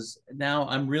because now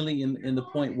I'm really in the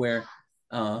point where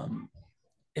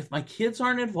if my kids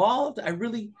aren't involved,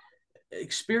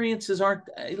 experiences aren't,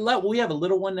 we have a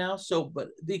little one now.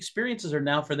 But the experiences are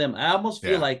now for them. I almost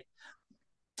feel like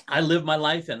I live my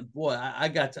life, and boy,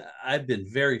 I've been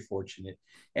very fortunate.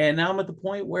 And now I'm at the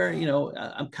point where,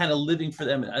 I'm kind of living for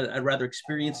them. I'd rather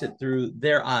experience it through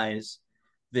their eyes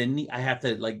than I have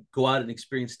to like go out and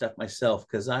experience stuff myself.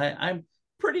 Cause I'm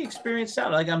pretty experienced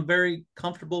out. Like I'm very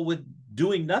comfortable with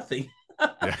doing nothing.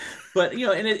 Yeah. But,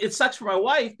 and it sucks for my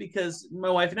wife because my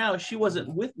wife now, she wasn't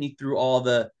with me through all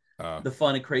the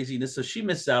fun and craziness. So she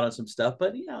missed out on some stuff,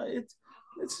 but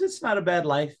it's not a bad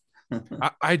life.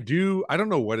 I don't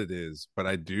know what it is, but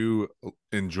I do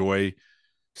enjoy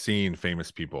seeing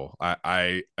famous people.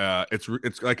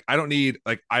 It's like I don't need,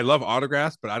 like, I love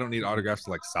autographs, but I don't need autographs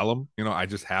to like sell them. I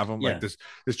just have them. Yeah. Like this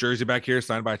jersey back here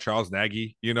signed by Charles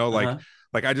Nagy.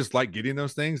 Like I just like getting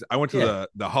those things. I went to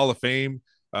the Hall of Fame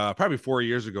probably 4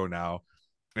 years ago now,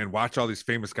 and watch all these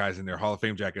famous guys in their Hall of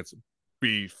Fame jackets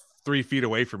be 3 feet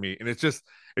away from me, and it's just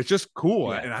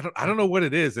cool. And I don't know what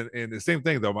it is. And the same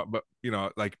thing though, but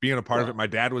like being a part of it, my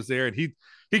dad was there, and he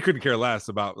couldn't care less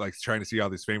about like trying to see all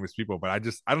these famous people. But I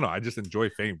don't know, I just enjoy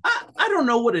fame. I don't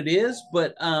know what it is,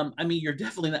 but I mean, you're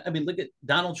definitely not. I mean, look at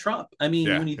Donald Trump. I mean,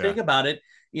 when you think about it,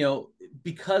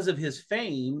 because of his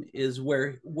fame is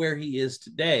where he is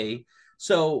today.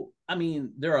 So, I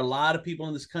mean, there are a lot of people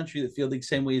in this country that feel the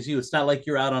same way as you. It's not like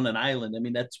you're out on an island. I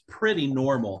mean, that's pretty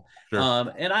normal. Sure.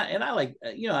 And I like,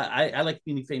 I like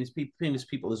meeting famous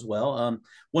people as well.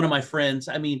 One of my friends,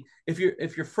 I mean, if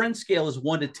your friend scale is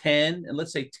 1 to 10, and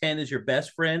let's say 10 is your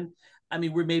best friend, I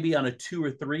mean, we're maybe on a 2 or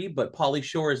 3, but Pauly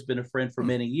Shore has been a friend for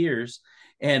many years.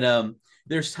 And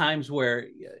there's times where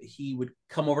he would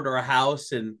come over to our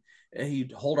house and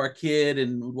he'd hold our kid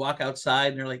and we'd walk outside,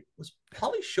 and they're like, was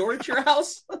Pauly Shore at your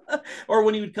house? Or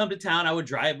when he would come to town, I would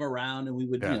drive him around and we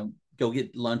would, go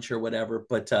get lunch or whatever.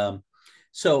 But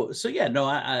so yeah, no,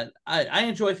 I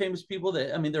enjoy famous people.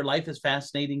 That, I mean, their life is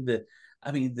fascinating.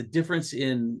 The difference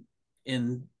in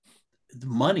the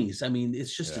monies, I mean,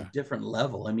 it's just a different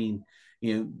level. I mean,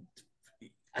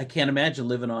 I can't imagine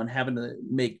living on having to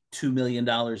make $2 million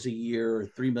a year or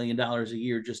 $3 million a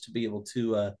year just to be able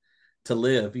to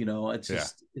live. It's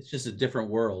just a different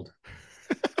world.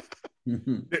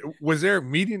 Was there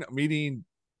meeting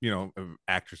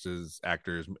actresses,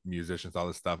 actors, musicians, all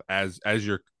this stuff as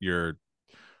you're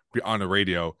on the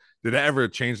radio? Did that ever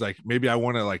change? Like, maybe I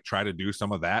want to like try to do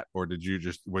some of that, or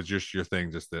was just your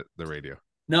thing just the radio?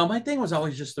 No, my thing was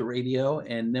always just the radio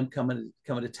and them coming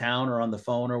to town or on the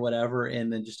phone or whatever,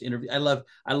 and then just interview. I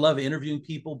love interviewing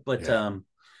people, but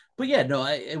yeah, no,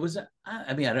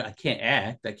 I mean, I can't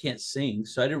act, I can't sing,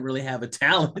 so I didn't really have a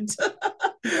talent.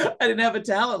 I didn't have a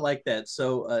talent like that.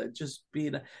 So just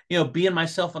being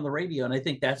myself on the radio. And I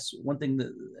think that's one thing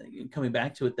that, coming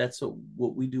back to it, that's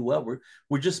what we do well.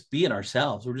 We're just being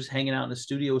ourselves. We're just hanging out in the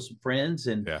studio with some friends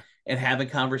and having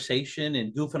conversation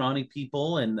and goofing on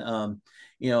people. And,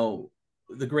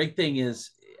 the great thing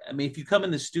is, I mean, if you come in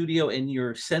the studio and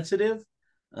you're sensitive,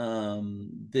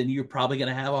 then you're probably going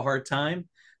to have a hard time.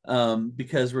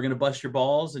 Because we're going to bust your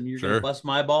balls and you're going to bust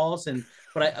my balls.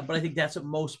 But I think that's what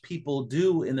most people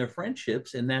do in their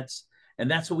friendships. And that's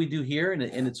what we do here. And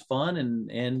it's fun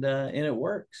and it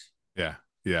works. Yeah.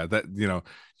 Yeah. That,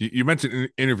 you mentioned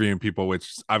interviewing people,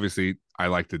 which obviously I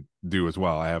like to do as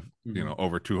well. I have,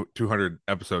 over 200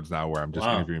 episodes now where I'm just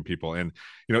interviewing people, and,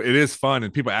 it is fun.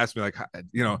 And people ask me like,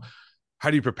 how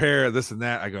do you prepare this and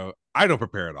that? I go, I don't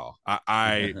prepare at all.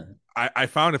 I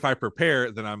found if I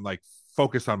prepare, then I'm like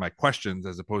focused on my questions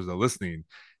as opposed to listening,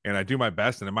 and I do my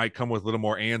best, and it might come with a little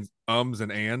more ums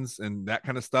and ands and that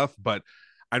kind of stuff, but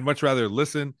I'd much rather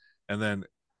listen, and then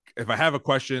if I have a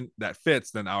question that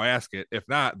fits, then I'll ask it. If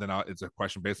not, then it's a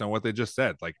question based on what they just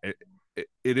said. Like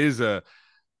it is I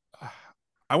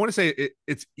want to say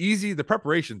it's easy. The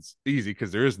preparation's easy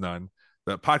because there is none.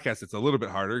 The podcast, it's a little bit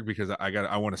harder because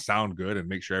I want to sound good and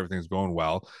make sure everything's going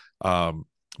well.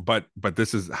 But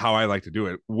this is how I like to do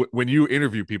it. When you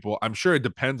interview people, I'm sure it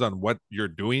depends on what you're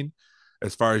doing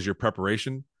as far as your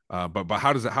preparation. But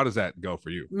how does that go for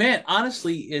you? Man,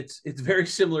 honestly, it's very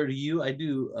similar to you. I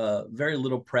do very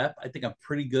little prep. I think I'm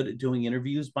pretty good at doing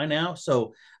interviews by now,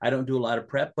 so I don't do a lot of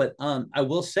prep. But I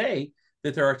will say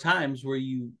that there are times where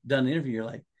you've done an interview, you're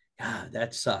like, God,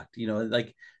 that sucked.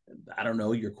 Like, I don't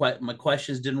know, my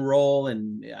questions didn't roll,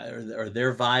 and or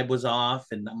their vibe was off,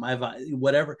 and my vibe,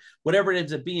 whatever it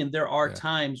ends up being. There are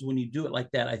times when you do it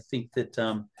like that. I think that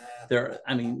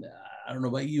I mean, I don't know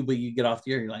about you, but you get off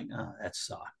the air, you're like, oh, that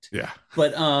sucked. Yeah.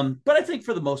 But I think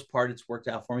for the most part, it's worked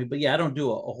out for me. But yeah, I don't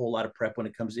do a whole lot of prep when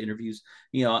it comes to interviews.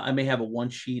 I may have a one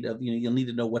sheet of, you'll need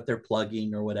to know what they're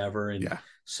plugging or whatever. And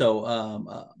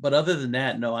so, but other than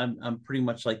that, no, I'm pretty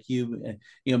much like you.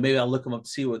 Maybe I'll look them up to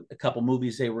see what a couple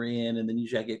movies they were in, and then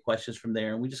usually I get questions from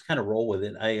there, and we just kind of roll with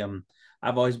it.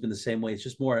 I've always been the same way. It's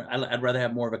just more, I'd rather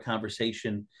have more of a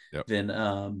conversation than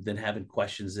having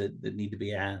questions that need to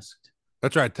be asked.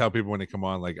 That's right. I tell people when they come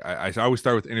on, like I always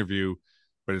start with interview,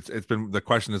 but it's been, the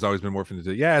question has always been morphed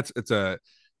into, it's a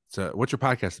what's your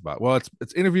podcast about? Well,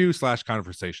 it's interview /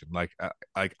 conversation. Like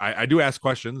I do ask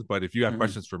questions, but if you have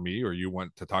questions for me or you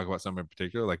want to talk about something in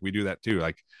particular, like we do that too.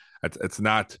 Like it's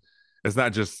not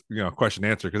just, question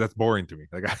answer, because that's boring to me.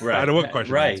 Like I don't want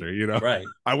question answer, Right.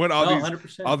 I want all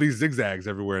 100%. all these zigzags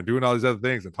everywhere and doing all these other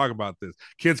things and talking about this.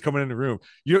 Kids coming in the room.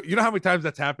 You know how many times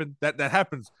that's happened? That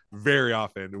happens very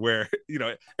often where,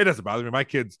 it doesn't bother me. My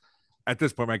kids, at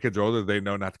this point, my kids are older. They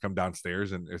know not to come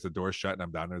downstairs, and if the door's shut and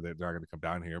I'm down there, they're not going to come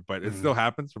down here. But it still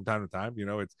happens from time to time.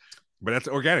 But that's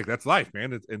organic. That's life,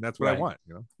 man. And that's what I want.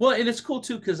 Well, and it's cool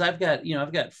too, because I've got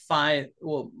 5.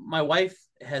 Well, my wife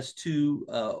has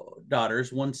 2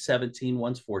 daughters. One's 17,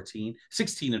 one's 14,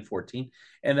 16 and 14,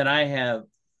 and then I have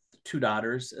 2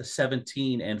 daughters,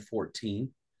 17 and 14,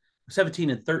 17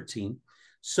 and 13.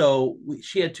 So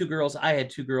she had 2 girls. I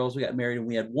had 2 girls. We got married, and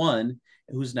we had one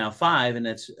who's now 5, and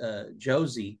that's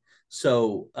Josie.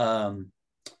 So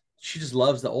she just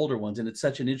loves the older ones, and it's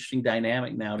such an interesting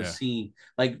dynamic now to see.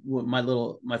 Like when my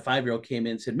 5-year-old came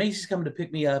in and said, Macy's coming to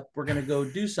pick me up, we're going to go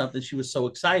do something. She was so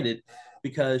excited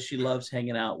because she loves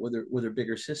hanging out with her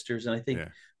bigger sisters. And I think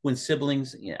when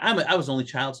siblings, I was only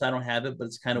child, so I don't have it, but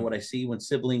it's kind of what I see. When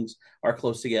siblings are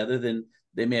close together, then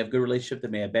they may have good relationship, they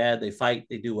may have bad, they fight,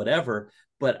 they do whatever,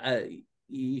 but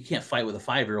you can't fight with a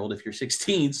 5-year-old if you're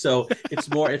 16. So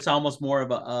it's almost more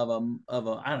of a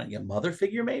I don't know, a mother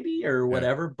figure maybe, or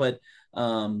whatever. But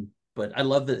I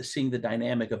love seeing the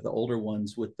dynamic of the older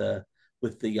ones with the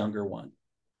younger one.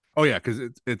 Oh yeah, because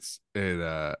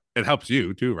it helps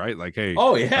you too, right? Like, hey,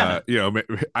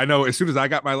 I know as soon as I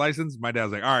got my license, my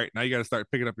dad's like, all right, now you got to start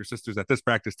picking up your sisters at this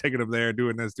practice, taking them there,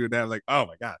 doing this, doing that. I'm like, oh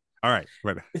my god, all right.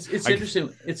 But it's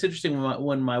interesting. It's interesting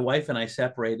when my wife and I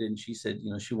separated, and she said,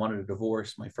 she wanted a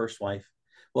divorce. My first wife,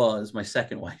 well, it was my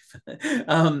second wife.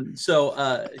 I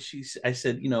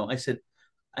said,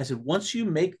 once you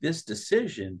make this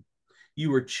decision,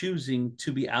 you are choosing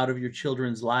to be out of your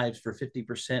children's lives for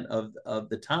 50% of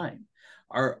the time.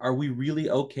 Are we really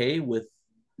okay with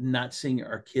not seeing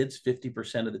our kids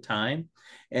 50% of the time?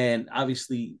 And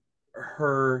obviously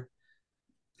her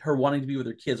wanting to be with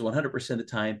her kids 100% of the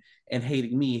time and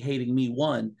hating me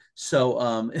one. So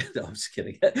no, I'm just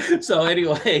kidding. So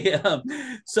anyway,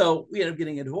 so we ended up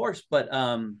getting a divorce, but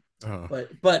what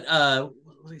did I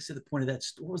say the point of that?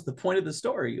 What was the point of the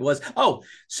story? It was,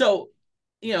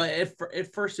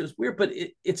 at first it was weird, but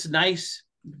it's nice.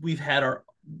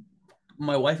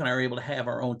 My wife and I are able to have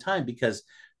our own time, because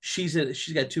she's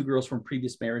got 2 girls from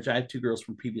previous marriage. I have 2 girls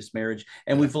from previous marriage,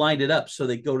 and we've lined it up so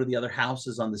they go to the other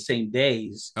houses on the same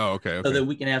days. Oh, okay. So that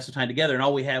we can have some time together. And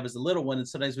all we have is the little one, and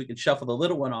sometimes we can shuffle the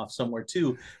little one off somewhere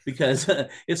too, because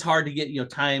it's hard to get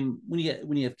time when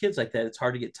you have kids like that. It's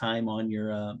hard to get time on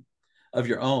your of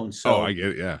your own. So I get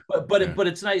it, yeah. But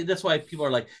it's nice. That's why people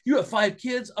are like, you have 5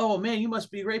 kids? Oh man, you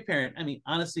must be a great parent. I mean,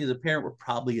 honestly, as a parent, we're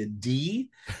probably a D.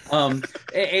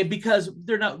 And because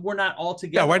we're not all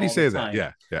together. Yeah, why do you say that?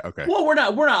 Yeah, okay. Well, we're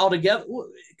not all together,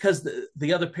 because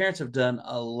the other parents have done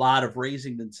a lot of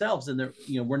raising themselves, and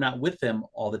we're not with them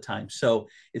all the time. So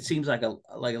it seems like a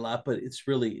lot, but it's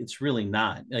really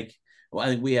not. Like, I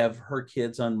think we have her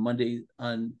kids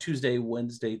on Tuesday,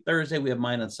 Wednesday, Thursday. We have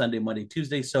mine on Sunday, Monday,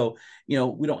 Tuesday. So, we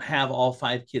don't have all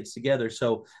 5 kids together.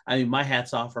 So, I mean, my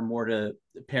hats off are more to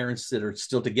parents that are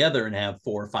still together and have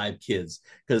 4 or 5 kids,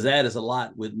 because that is a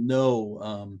lot with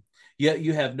no,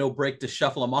 you have no break to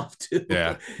shuffle them off to.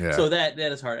 Yeah. So that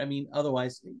is hard. I mean,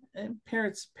 otherwise,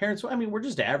 parents, I mean, we're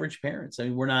just average parents. I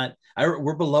mean,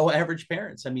 we're below average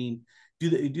parents. I mean, do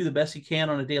the best you can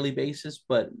on a daily basis.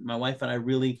 But my wife and I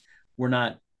we're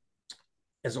not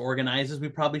as organized as we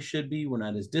probably should be. We're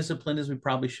not as disciplined as we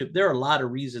probably should. There are a lot of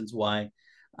reasons why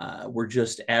we're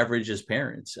just average as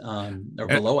parents, or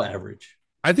below average.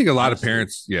 I think a lot of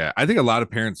parents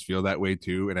feel that way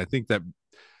too. And I think that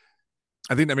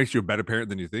makes you a better parent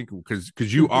than you think, because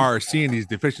you are seeing these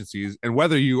deficiencies, and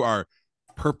whether you are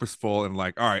purposeful and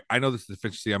like, all right, I know this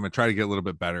deficiency, I'm going to try to get a little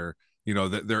bit better.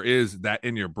 That there is that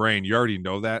in your brain. You already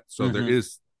know that. So there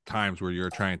is times where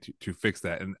you're trying to fix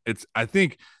that, and I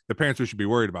think the parents we should be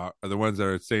worried about are the ones that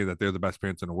are saying that they're the best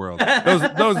parents in the world. Those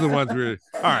are the ones where,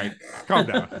 all right, calm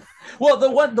down. Well, the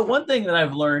one thing that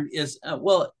I've learned is,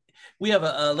 we have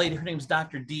a lady, her name's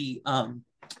Dr. D,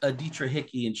 Deetra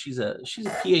Hickey, and she's a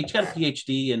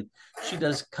PhD, and she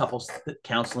does couples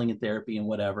counseling and therapy and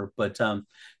whatever. But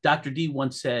Dr. D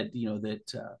once said,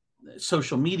 that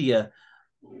social media,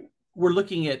 we're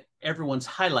looking at everyone's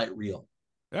highlight reel.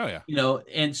 Oh yeah.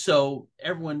 And so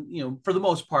everyone, for the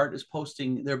most part, is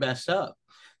posting their best up.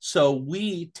 So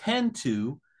we tend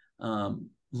to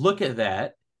look at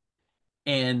that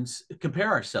and compare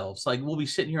ourselves. Like we'll be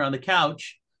sitting here on the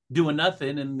couch doing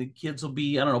nothing, and the kids will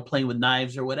be, I don't know, playing with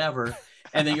knives or whatever.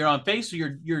 And then you're on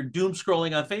Facebook, you're doom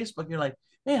scrolling on Facebook. You're like,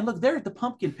 man, look, they're at the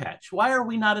pumpkin patch. Why are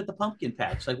we not at the pumpkin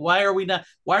patch? Like, why are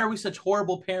we such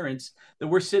horrible parents that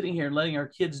we're sitting here and letting our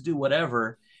kids do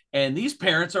whatever? And these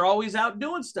parents are always out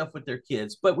doing stuff with their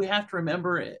kids. But we have to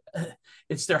remember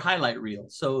it's their highlight reel.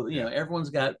 So, everyone's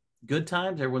got good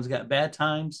times, everyone's got bad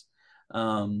times.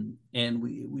 And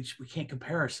we can't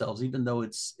compare ourselves, even though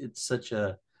it's such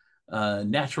a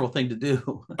natural thing to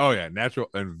do. Oh yeah, natural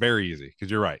and very easy,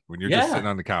 because you're right. When you're just sitting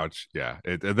on the couch,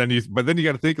 and then you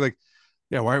got to think like,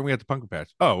 yeah, why aren't we at the pumpkin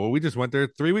patch? Oh well, we just went there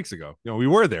 3 weeks ago. We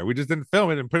were there. We just didn't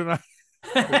film it and put it on.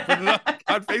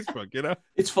 On Facebook.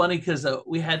 It's funny because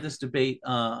we had this debate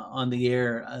on the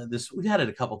air. We've had it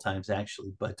a couple times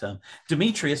actually, but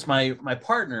Demetrius, my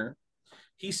partner,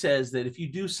 he says that if you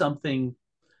do something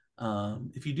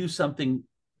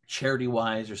charity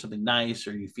wise or something nice,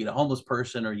 or you feed a homeless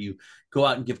person, or you go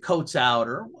out and give coats out,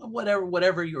 or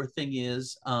whatever your thing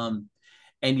is, and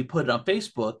you put it on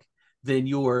Facebook, then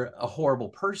you're a horrible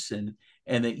person,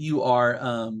 and that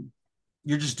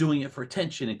you're just doing it for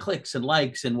attention and clicks and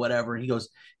likes and whatever. And he goes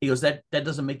that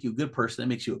doesn't make you a good person. It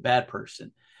makes you a bad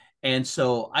person. And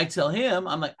so I tell him,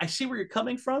 I'm like, I see where you're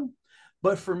coming from,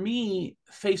 but for me,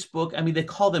 Facebook, I mean, they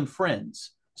call them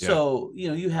friends. Yeah. So,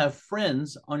 you have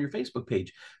friends on your Facebook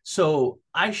page. So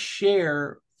I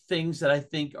share things that I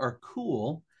think are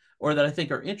cool or that I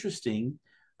think are interesting,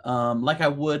 like I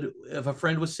would if a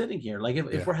friend was sitting here. Like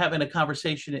if we're having a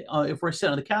conversation, if we're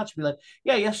sitting on the couch, be like,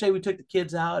 yeah, yesterday we took the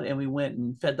kids out and we went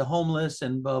and fed the homeless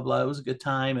and blah, blah. It was a good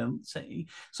time. And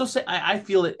I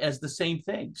feel it as the same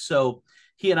thing. So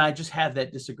he and I just have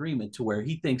that disagreement to where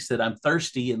he thinks that I'm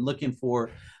thirsty and looking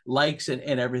for likes and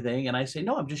everything. And I say,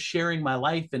 no, I'm just sharing my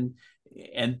life.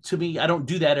 And to me, I don't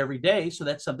do that every day. So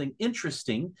that's something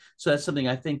interesting. So that's something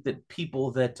I think that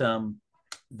people that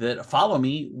follow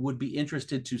me would be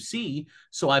interested to see.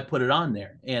 So I put it on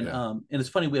there. And it's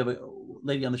funny, we have a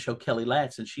lady on the show, Kelly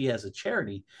Latz, and she has a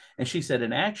charity. And she said,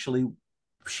 and actually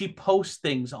she posts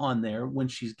things on there when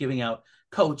she's giving out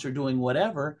coats or doing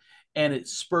whatever, and it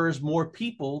spurs more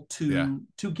people to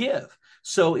give.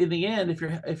 So in the end, if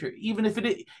you're even if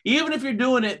you're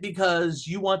doing it because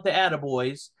you want the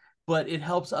attaboys, but it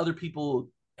helps other people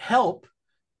help,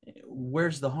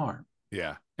 where's the harm?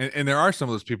 Yeah. And there are some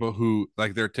of those people who,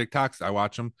 like, their TikToks, I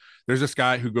watch them. There's this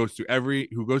guy who goes to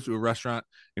a restaurant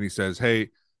and he says, hey,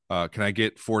 can I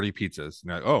get 40 pizzas?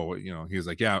 And like, he's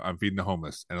like, yeah, I'm feeding the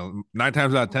homeless. And 9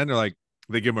 times out of 10,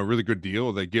 they give him a really good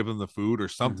deal. They give him the food or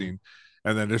something. Mm-hmm.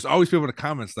 And then there's always people in the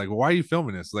comments like, well, why are you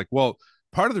filming this? Like, well,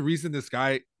 part of the reason this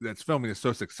guy that's filming is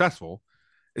so successful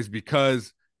is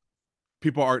because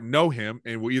people know him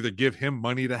and will either give him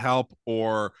money to help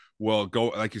or will go,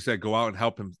 like you said, go out and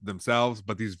help him themselves.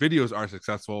 But these videos are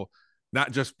successful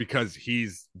not just because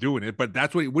he's doing it, but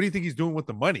that's what do you think he's doing with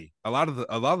the money? A lot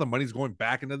of the money's going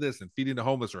back into this and feeding the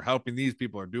homeless or helping these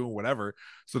people or doing whatever.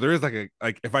 So there is like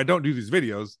if I don't do these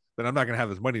videos, then I'm not going to have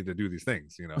this money to do these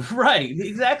things, Right.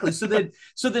 Exactly. So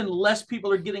then less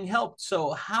people are getting helped.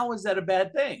 So how is that a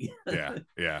bad thing? Yeah.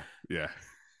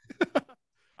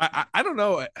 I don't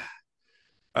know.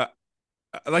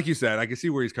 Like you said, I can see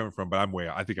where he's coming from, but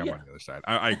I think I'm on the other side.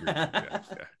 I agree.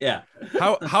 Yeah.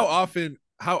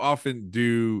 How often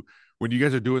do, when you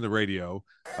guys are doing the radio,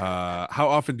 how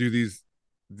often do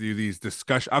these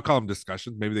discussions, I'll call them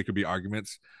discussions, maybe they could be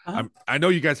arguments. I know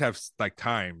you guys have like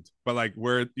timed, but like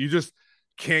where you just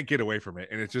can't get away from it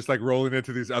and it's just like rolling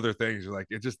into these other things. You're like,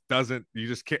 it just doesn't, you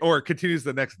just can't, or it continues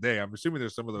the next day. I'm assuming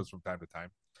there's some of those from time to time.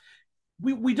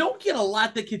 We don't get a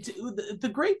lot that the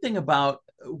great thing about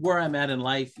where I'm at in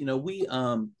life, we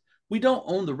don't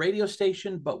own the radio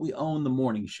station, but we own the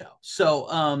morning show. So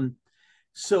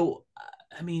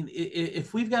I mean,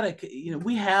 if we've got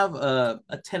we have a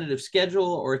tentative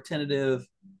schedule or a tentative,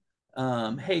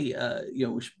 hey,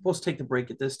 we're supposed to take the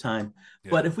break at this time,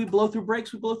 but if we blow through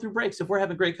breaks, we blow through breaks. If we're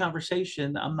having a great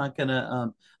conversation, I'm not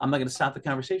gonna stop the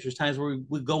conversation. There's times where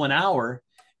we go an hour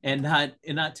and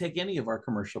not take any of our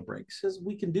commercial breaks, because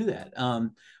we can do that.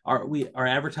 Our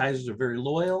advertisers are very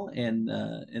loyal and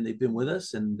they've been with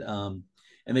us and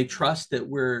they trust that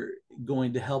we're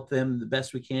going to help them the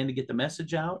best we can to get the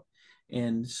message out.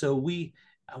 And so we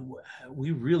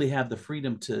really have the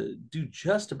freedom to do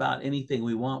just about anything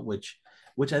we want, which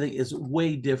I think is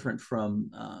way different from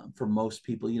most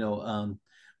people.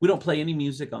 We don't play any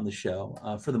music on the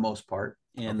show for the most part,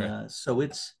 and so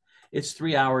it's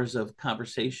 3 hours of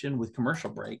conversation with commercial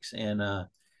breaks. And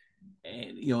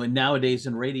nowadays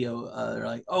in radio, they're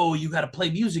like, oh, you got to play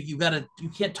music. You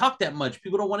can't talk that much.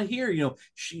 People don't want to hear,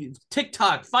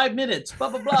 TikTok, 5 minutes, blah,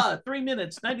 blah, blah, 3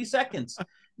 minutes, 90 seconds.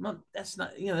 That's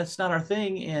not our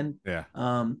thing. And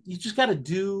you just got to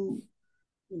do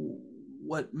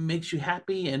what makes you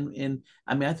happy. And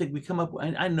I mean, I think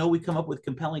I know we come up with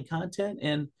compelling content,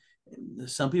 and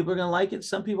some people are going to like it.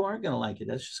 Some people aren't going to like it.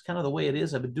 That's just kind of the way it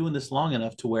is. I've been doing this long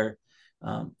enough to where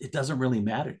it doesn't really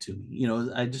matter to me.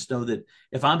 I just know that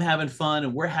if I'm having fun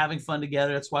and we're having fun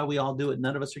together, that's why we all do it.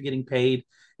 None of us are getting paid,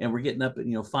 and we're getting up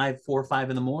at 4 or 5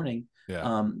 in the morning.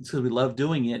 Because we love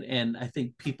doing it. And I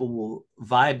think people will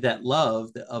vibe that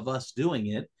love of us doing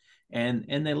it, and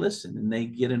they listen and they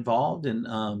get involved, and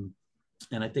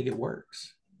I think it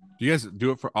works. Do you guys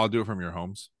do it I'll do it from your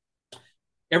homes?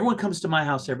 Everyone comes to my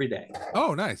house every day.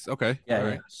 Oh, nice. Okay. Yeah.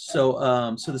 Right. So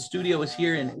the studio is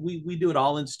here, and we do it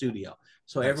all in studio.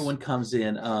 So nice. Everyone comes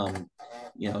in,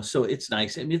 so it's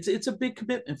nice. I mean, it's a big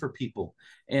commitment for people,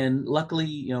 and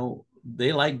luckily,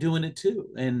 they like doing it too.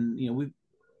 And,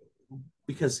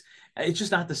 because it's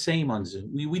just not the same on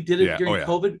Zoom. We did it during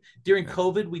COVID. During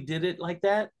COVID, we did it like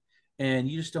that, and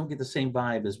you just don't get the same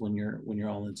vibe as when you're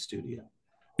all in studio.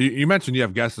 You mentioned you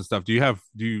have guests and stuff.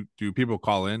 Do people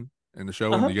call in the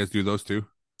show? Do you guys do those too?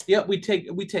 Yeah, we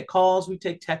take calls, we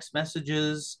take text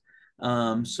messages,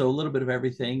 so a little bit of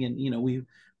everything. And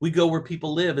we go where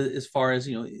people live, as far as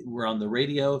we're on the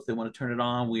radio if they want to turn it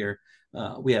on.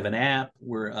 We have an app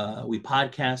where we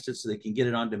podcast it so they can get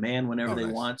it on demand whenever they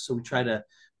want. So we try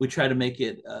to make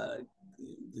it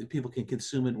people can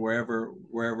consume it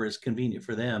wherever is convenient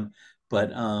for them. But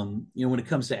when it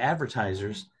comes to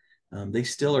advertisers, they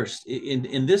still are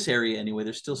in this area anyway.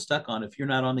 They're still stuck on, if you're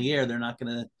not on the air, they're not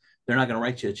gonna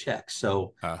write you a check.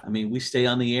 So I mean, we stay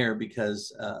on the air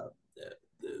because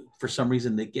for some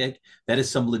reason that is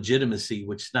some legitimacy,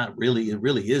 which it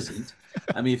really isn't.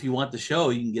 I mean, if you want the show,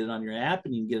 you can get it on your app,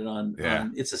 and you can get it on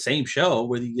it's the same show,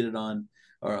 whether you get it on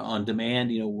or on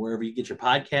demand, wherever you get your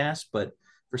podcast. But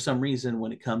for some reason,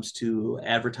 when it comes to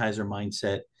advertiser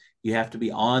mindset, you have to be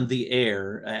on the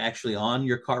air, actually on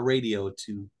your car radio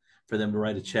for them to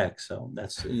write a check. So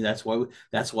that's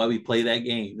why we play that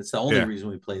game. That's the only reason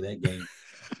we play that game.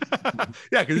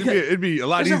 Because it'd be a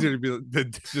lot easier to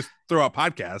just throw out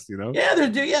podcasts,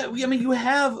 I mean, you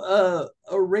have a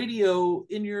radio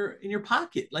in your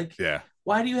pocket. Like,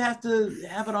 why do you have to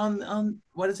have it on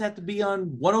why does it have to be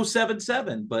on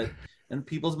 107.7? But and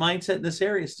people's mindset in this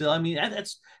area still, I mean,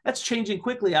 that's changing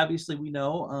quickly, obviously, we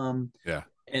know.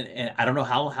 And I don't know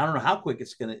how quick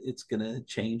it's gonna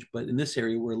change, but in this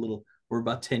area we're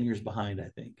about 10 years behind, I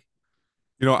think.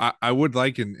 I would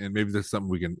like, and maybe this is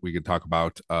something we can talk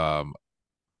about. I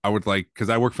would like, because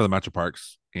I work for the Metro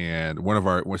Parks, and one of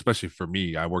our, especially for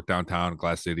me, I work downtown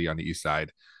Glass City on the east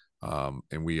side,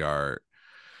 and we are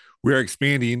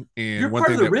expanding. And you're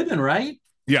part of the ribbon, right?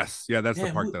 Yes, that's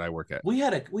the park that I work at. We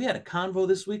had a convo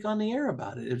this week on the air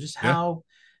about it. It was just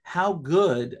how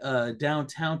good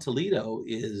downtown Toledo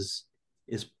is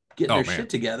getting their shit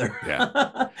together.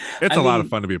 It's a lot of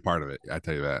fun to be a part of it, I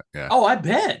tell you that. Oh, I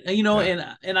bet.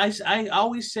 And I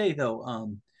always say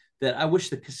though, that I wish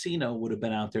the casino would have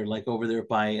been out there, like over there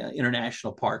by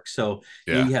International Park. So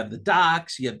you have the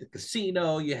docks, you have the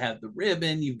casino, you have the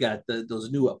ribbon, you've got those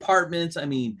new apartments. I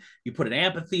mean, you put an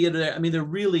amphitheater there. I mean, they're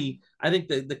really, I think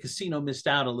the casino missed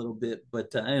out a little bit,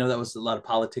 but I know that was a lot of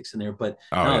politics in there. But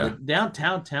the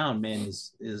downtown town, man,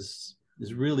 is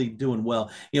really doing well.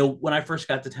 When I first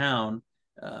got to town,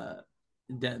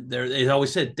 they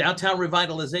always said downtown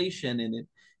revitalization, and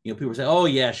people say, "Oh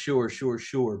yeah, sure,"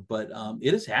 but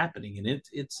it is happening, and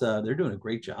it's they're doing a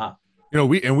great job.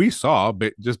 We saw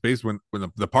just based when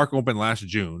the park opened last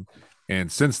June,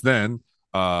 and since then,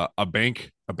 a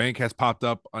bank has popped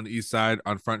up on the east side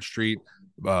on Front Street.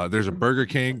 There's a Burger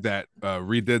King that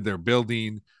redid their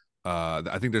building.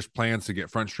 I think there's plans to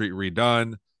get Front Street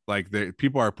redone. Like,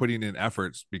 people are putting in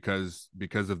efforts because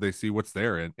if they see what's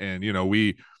there, and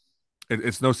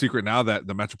it's no secret now that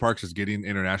the Metro Parks is getting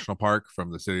International Park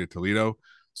from the city of Toledo.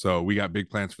 So we got big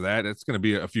plans for that. It's going to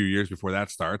be a few years before that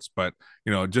starts, but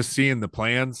just seeing the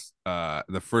plans,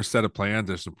 the first set of plans,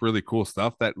 there's some really cool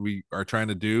stuff that we are trying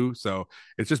to do. So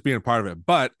it's just being a part of it.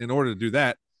 But in order to do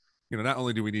that, not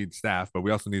only do we need staff, but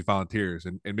we also need volunteers.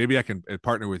 And maybe I can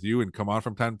partner with you and come on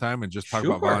from time to time and just talk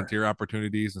about volunteer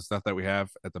opportunities and stuff that we have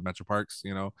at the Metro Parks,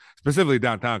 specifically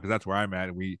downtown, because that's where I'm at.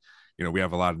 And we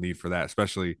have a lot of need for that,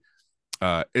 especially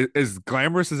as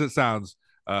glamorous as it sounds.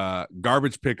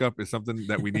 Garbage pickup is something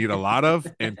that we need a lot of,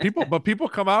 and people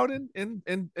come out and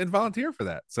volunteer for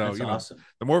that. So That's awesome.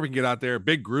 The more we can get out there,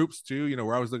 big groups too.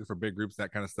 We're always looking for big groups,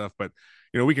 that kind of stuff. But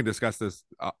we can discuss this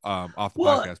off the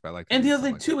podcast. But I like. And the other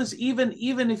thing too is even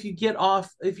if you get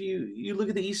off, if you look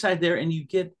at the east side there and you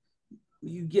get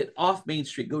off Main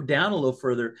Street, go down a little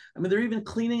further. I mean, they're even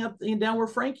cleaning up down where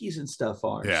Frankie's and stuff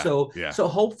are. Yeah, so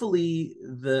hopefully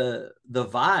the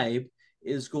vibe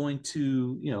is going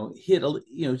to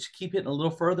keep hitting a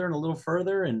little further and a little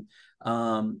further. And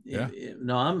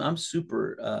I'm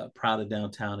super proud of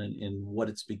downtown and what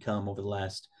it's become over the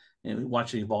last, and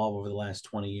watch it evolve over the last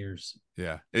 20 years.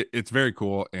 Yeah, it's very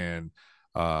cool. And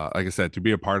like I said, to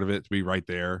be a part of it, to be right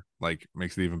there, like,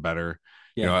 makes it even better.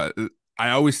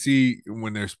 I always see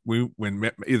when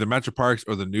either Metro Parks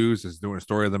or the news is doing a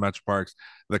story of the Metro Parks,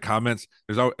 the comments,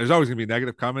 there's always gonna be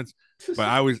negative comments, but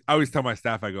I always tell my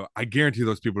staff, I go, I guarantee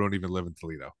those people don't even live in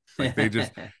Toledo. Like, they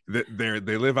just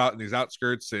they live out in these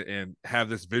outskirts and have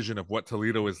this vision of what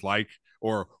Toledo is like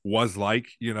or was like,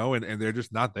 and they're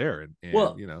just not there. And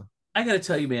I got to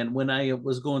tell you, man, when I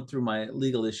was going through my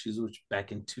legal issues, which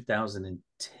back in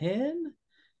 2010,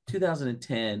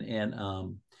 and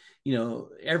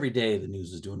every day the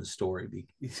news is doing a story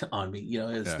on me,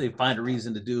 as they find a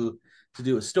reason to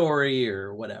do a story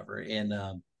or whatever. And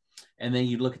then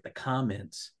you look at the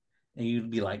comments and you'd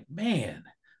be like, man,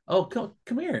 oh, come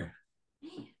here.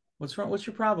 What's wrong? What's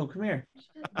your problem? Come here.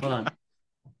 Hold on.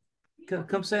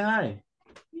 Come say hi.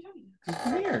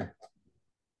 Come here.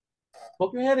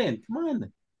 Poke your head in. Come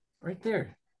on. Right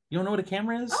there. You don't know what a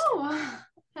camera is? Oh,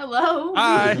 hello.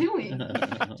 Hi. What are you doing?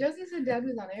 Josie said Dad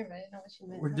was on air, but I didn't know what she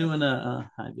meant. We're doing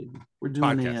hi, baby. We're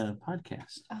doing a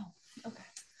podcast. Oh, okay.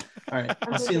 All right.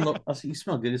 I'll see you. You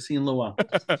smell good. I'll see you in a little while.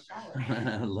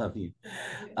 I love you.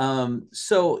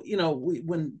 So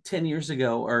when 10 years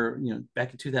ago, or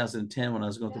back in 2010, when I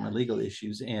was going through my legal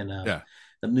issues, and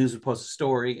the news would post a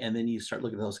story, and then you start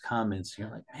looking at those comments, and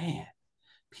you're like, man,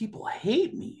 people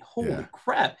hate me. Holy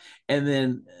crap. And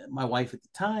then my wife at the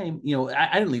time,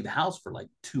 I didn't leave the house for like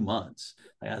 2 months.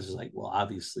 I was just like, well,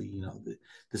 obviously,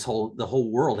 the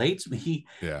whole world hates me.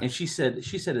 Yeah. And she said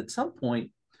at some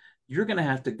point, you're going to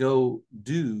have to go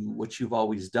do what you've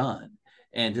always done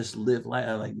and just live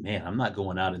like, man, I'm not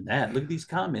going out in that. Look at these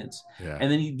comments. Yeah.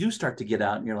 And then you do start to get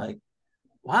out and you're like,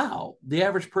 wow, the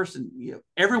average person,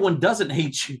 everyone doesn't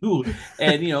hate you.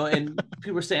 And, and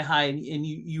people are saying hi, and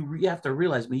you have to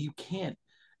realize, man, you can't.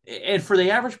 And for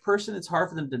the average person, it's hard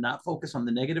for them to not focus on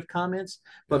the negative comments.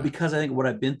 But because I think what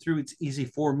I've been through, it's easy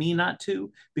for me not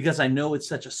to, because I know it's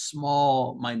such a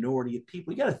small minority of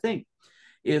people. You got to think,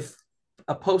 if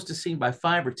a post is seen by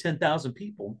 5 or 10,000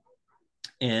 people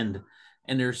and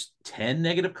there's 10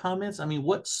 negative comments, I mean,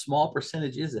 what small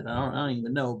percentage is it? I don't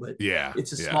even know, but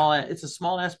it's a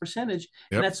small ass percentage.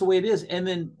 Yep. And that's the way it is. And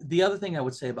then the other thing I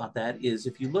would say about that is,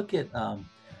 if you look at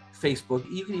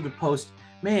Facebook, you can even post,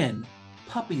 man,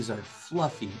 puppies are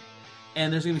fluffy.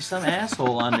 And there's gonna be some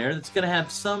asshole on there that's gonna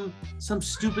have some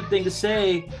stupid thing to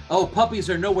say. Oh, puppies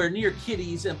are nowhere near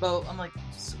kitties. And I'm like,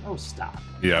 oh, stop.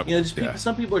 Yeah.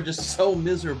 Some people are just so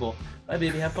miserable. Bye,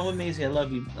 baby. Have fun with Maisie. I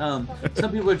love you.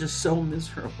 Some people are just so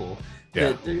miserable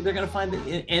that they're gonna find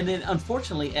it. And then,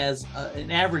 unfortunately, as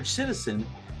an average citizen,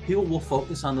 people will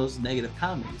focus on those negative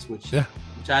comments, which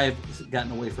I've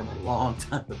gotten away from a long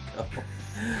time ago.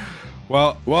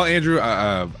 Well, Andrew,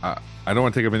 I don't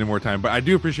want to take up any more time, but I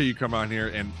do appreciate you coming on here.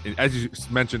 And as you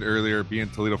mentioned earlier, being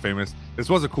Toledo famous, this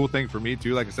was a cool thing for me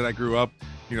too. Like I said, I grew up,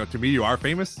 to me, you are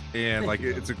famous, and like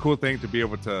it's a cool thing to be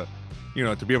able to,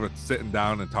 to be able to sit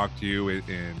down and talk to you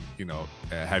and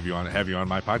have you on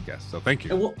my podcast. So thank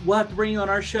you. And we'll have to bring you on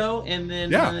our show, and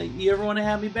then you ever want to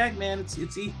have me back, man? It's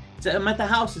I'm at the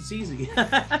house. It's easy.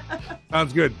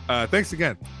 Sounds good. Thanks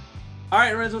again. All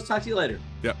right, Lorenzo. Let's talk to you later.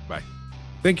 Yep. Bye.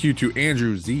 Thank you to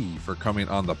Andrew Z for coming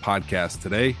on the podcast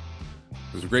today.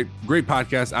 It was a great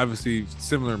podcast. Obviously,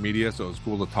 similar media, so it was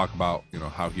cool to talk about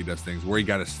how he does things, where he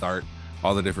got to start,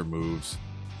 all the different moves,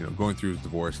 going through his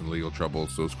divorce and legal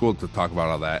troubles. So it's cool to talk about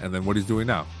all that, and then what he's doing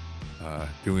now,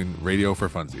 doing radio for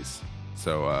funsies.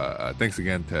 So thanks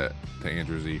again to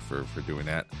Andrew Z for doing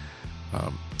that.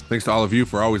 Thanks to all of you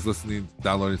for always listening,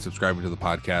 downloading, subscribing to the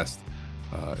podcast.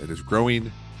 It is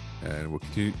growing, and will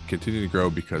continue to grow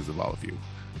because of all of you.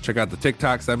 Check out the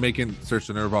TikToks I'm making. Search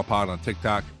the Nerdball Pod on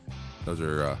TikTok. Those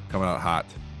are coming out hot.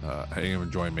 I am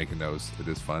enjoying making those. It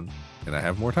is fun, and I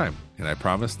have more time. And I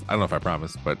don't know if I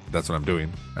promised, but that's what I'm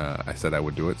doing. I said I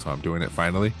would do it, so I'm doing it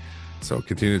finally. So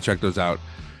continue to check those out.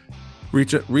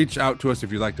 Reach out to us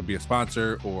if you'd like to be a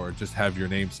sponsor, or just have your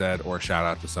name said, or shout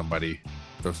out to somebody.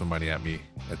 Throw some money at me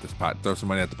at this throw some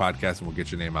money at the podcast, and we'll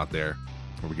get your name out there.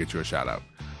 where we get you a shout out.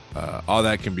 All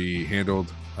that can be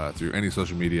handled through any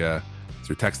social media,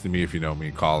 through texting me if you know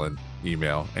me, calling,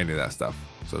 email, any of that stuff.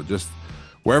 So just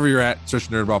wherever you're at, search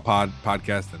Nerdball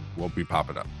Podcast and we'll be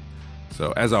popping up.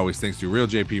 So as always, thanks to Real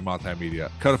JP Multimedia,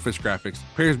 Cuttlefish Graphics,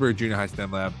 Perrysburg Junior High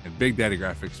STEM Lab, and Big Daddy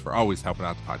Graphics for always helping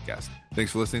out the podcast.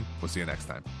 Thanks for listening. We'll see you next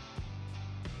time.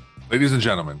 Ladies and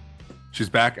gentlemen, she's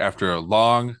back after a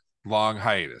long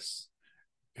hiatus.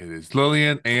 It is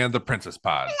Lillian and the Princess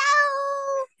Pod.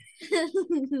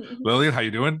 Hello. Lillian, how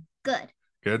you doing?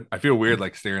 Good. I feel weird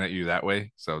like staring at you that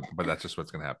way. So, but that's just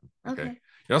what's gonna happen. Okay.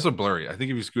 You're also blurry. I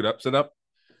think if you sit up.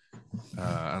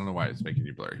 I don't know why it's making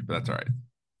you blurry, but that's all right.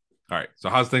 All right. So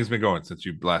how's things been going since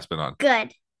you've last been on?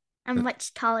 Good. I'm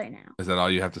much taller now. Is that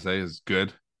all you have to say? Is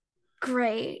good?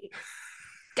 Great.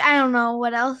 I don't know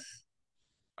what else.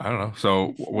 I don't know.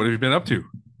 So what have you been up to?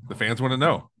 The fans want to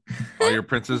know. All your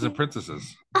princes and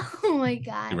princesses. Oh my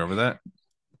God. You remember that?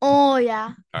 Oh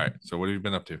yeah. All right. So what have you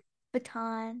been up to?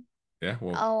 Baton. Yeah.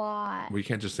 Well, a lot. We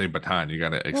can't just say baton. You got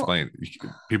to explain.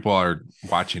 People are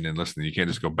watching and listening. You can't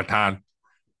just go baton.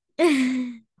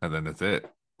 And then that's it.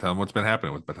 Tell them what's been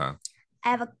happening with baton. I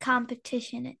have a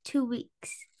competition in 2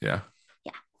 weeks. Yeah.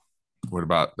 Yeah. What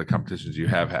about the competitions you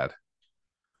have had?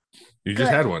 You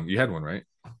just had one. You had one, right?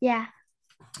 Yeah.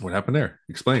 What happened there?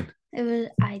 Explain.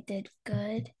 I did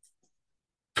good.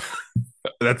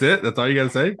 That's it? That's all you got to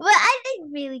say? Well, I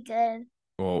did really good.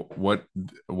 Well, what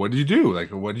did you do? Like,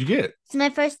 what did you get? It's my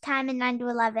first time in 9 to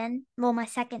 11. Well, my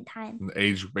second time.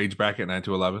 Age bracket 9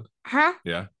 to 11? Huh?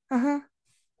 Yeah. Uh-huh.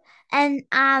 And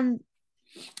I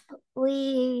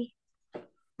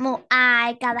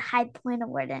got a high point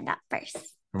award and got first.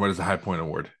 And what is the high point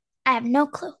award? I have no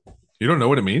clue. You don't know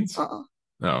what it means? Uh-uh.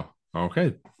 No.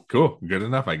 Okay. Cool. Good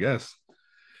enough, I guess.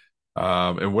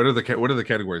 And what are the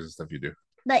categories and stuff you do?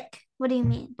 Like, what do you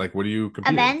mean? Like, what do you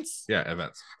compete Events? in? Yeah,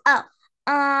 events. Oh,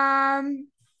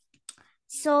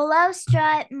 solo,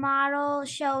 strut, model,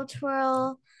 show,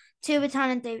 twirl, 2 baton,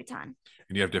 and 3 baton.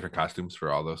 And you have different costumes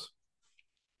for all those?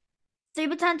 3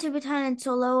 baton, 2 baton, and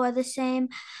solo are the same.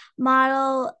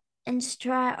 Model and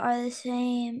strut are the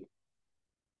same.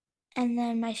 And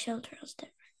then my show twirl is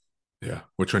different. Yeah.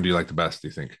 Which one do you like the best, do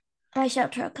you think? My show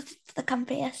twirl, because it's the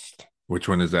comfiest. Which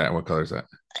one is that? What color is that?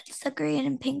 It's the green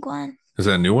and pink one. Is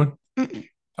that a new one? Mm-mm.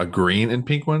 A green and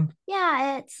pink one?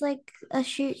 Yeah, it's like a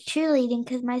cheerleading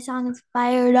because my song is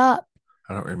fired up.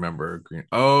 I don't remember green.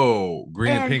 Oh,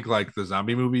 green and pink, like the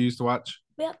zombie movie you used to watch?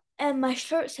 Yep. And my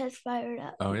shirt says fired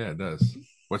up. Oh, yeah, it does.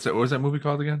 What was that movie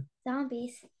called again?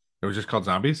 Zombies. It was just called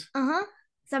Zombies? Uh-huh.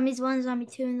 Zombies 1, Zombie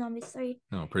 2, and Zombies 3.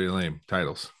 Oh, pretty lame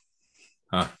titles.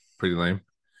 Huh, pretty lame.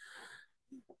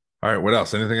 All right, what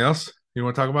else? Anything else you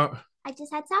want to talk about? I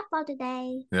just had softball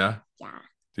today. Yeah? Yeah.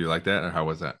 Do you like that, or how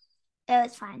was that? It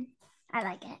was fun. I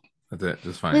like it. That's it.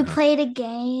 Just fine. We played a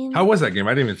game. How was that game?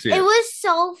 I didn't even see it. It was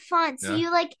so fun. So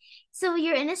Yeah.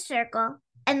 you're in a circle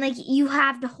and you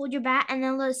have to hold your bat and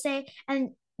then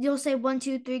you'll say 1,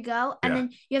 2, 3, go. And then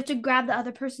you have to grab the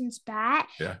other person's bat.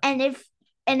 Yeah. And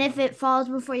if it falls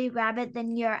before you grab it,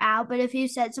 then you're out. But if you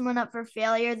set someone up for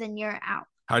failure, then you're out.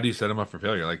 How do you set them up for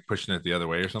failure? Like pushing it the other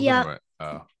way or something? Yeah.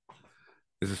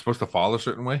 Is it supposed to fall a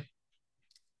certain way?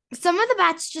 Some of the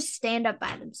bats just stand up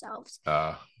by themselves.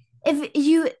 If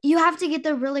you have to get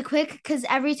there really quick because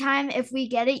every time if we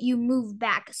get it, you move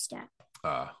back a step.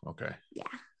 Okay. Yeah.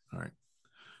 All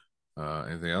right.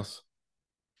 Anything else?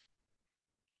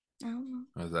 I don't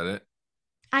know. Is that it?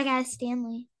 I got a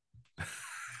Stanley.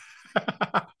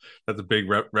 That's a big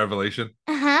revelation.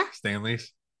 Uh-huh.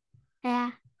 Stanley's.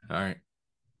 Yeah. All right.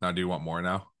 Now, do you want more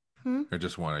now? Hmm? Or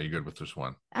just one? Are you good with just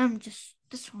one? Just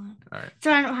this one. All right.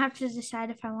 So I don't have to decide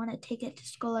if I want to take it to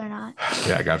school or not.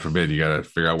 Yeah, God forbid. You got to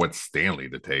figure out what Stanley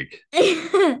to take.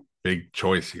 Big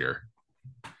choice here.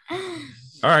 All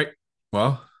right.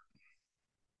 Well,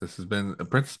 this has been a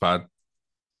Princess Pod.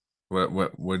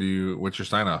 What's your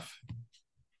sign off?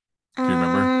 Do you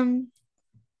remember?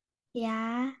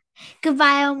 Yeah.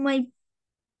 Goodbye, all my.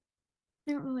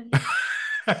 I don't know what it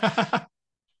is.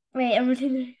 Wait, I'm gonna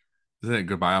do it. Isn't it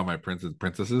goodbye, all my princes and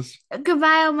princesses?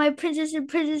 Goodbye, all my princesses and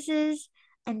princesses,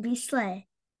 and be slay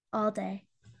all day.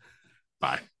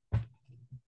 Bye.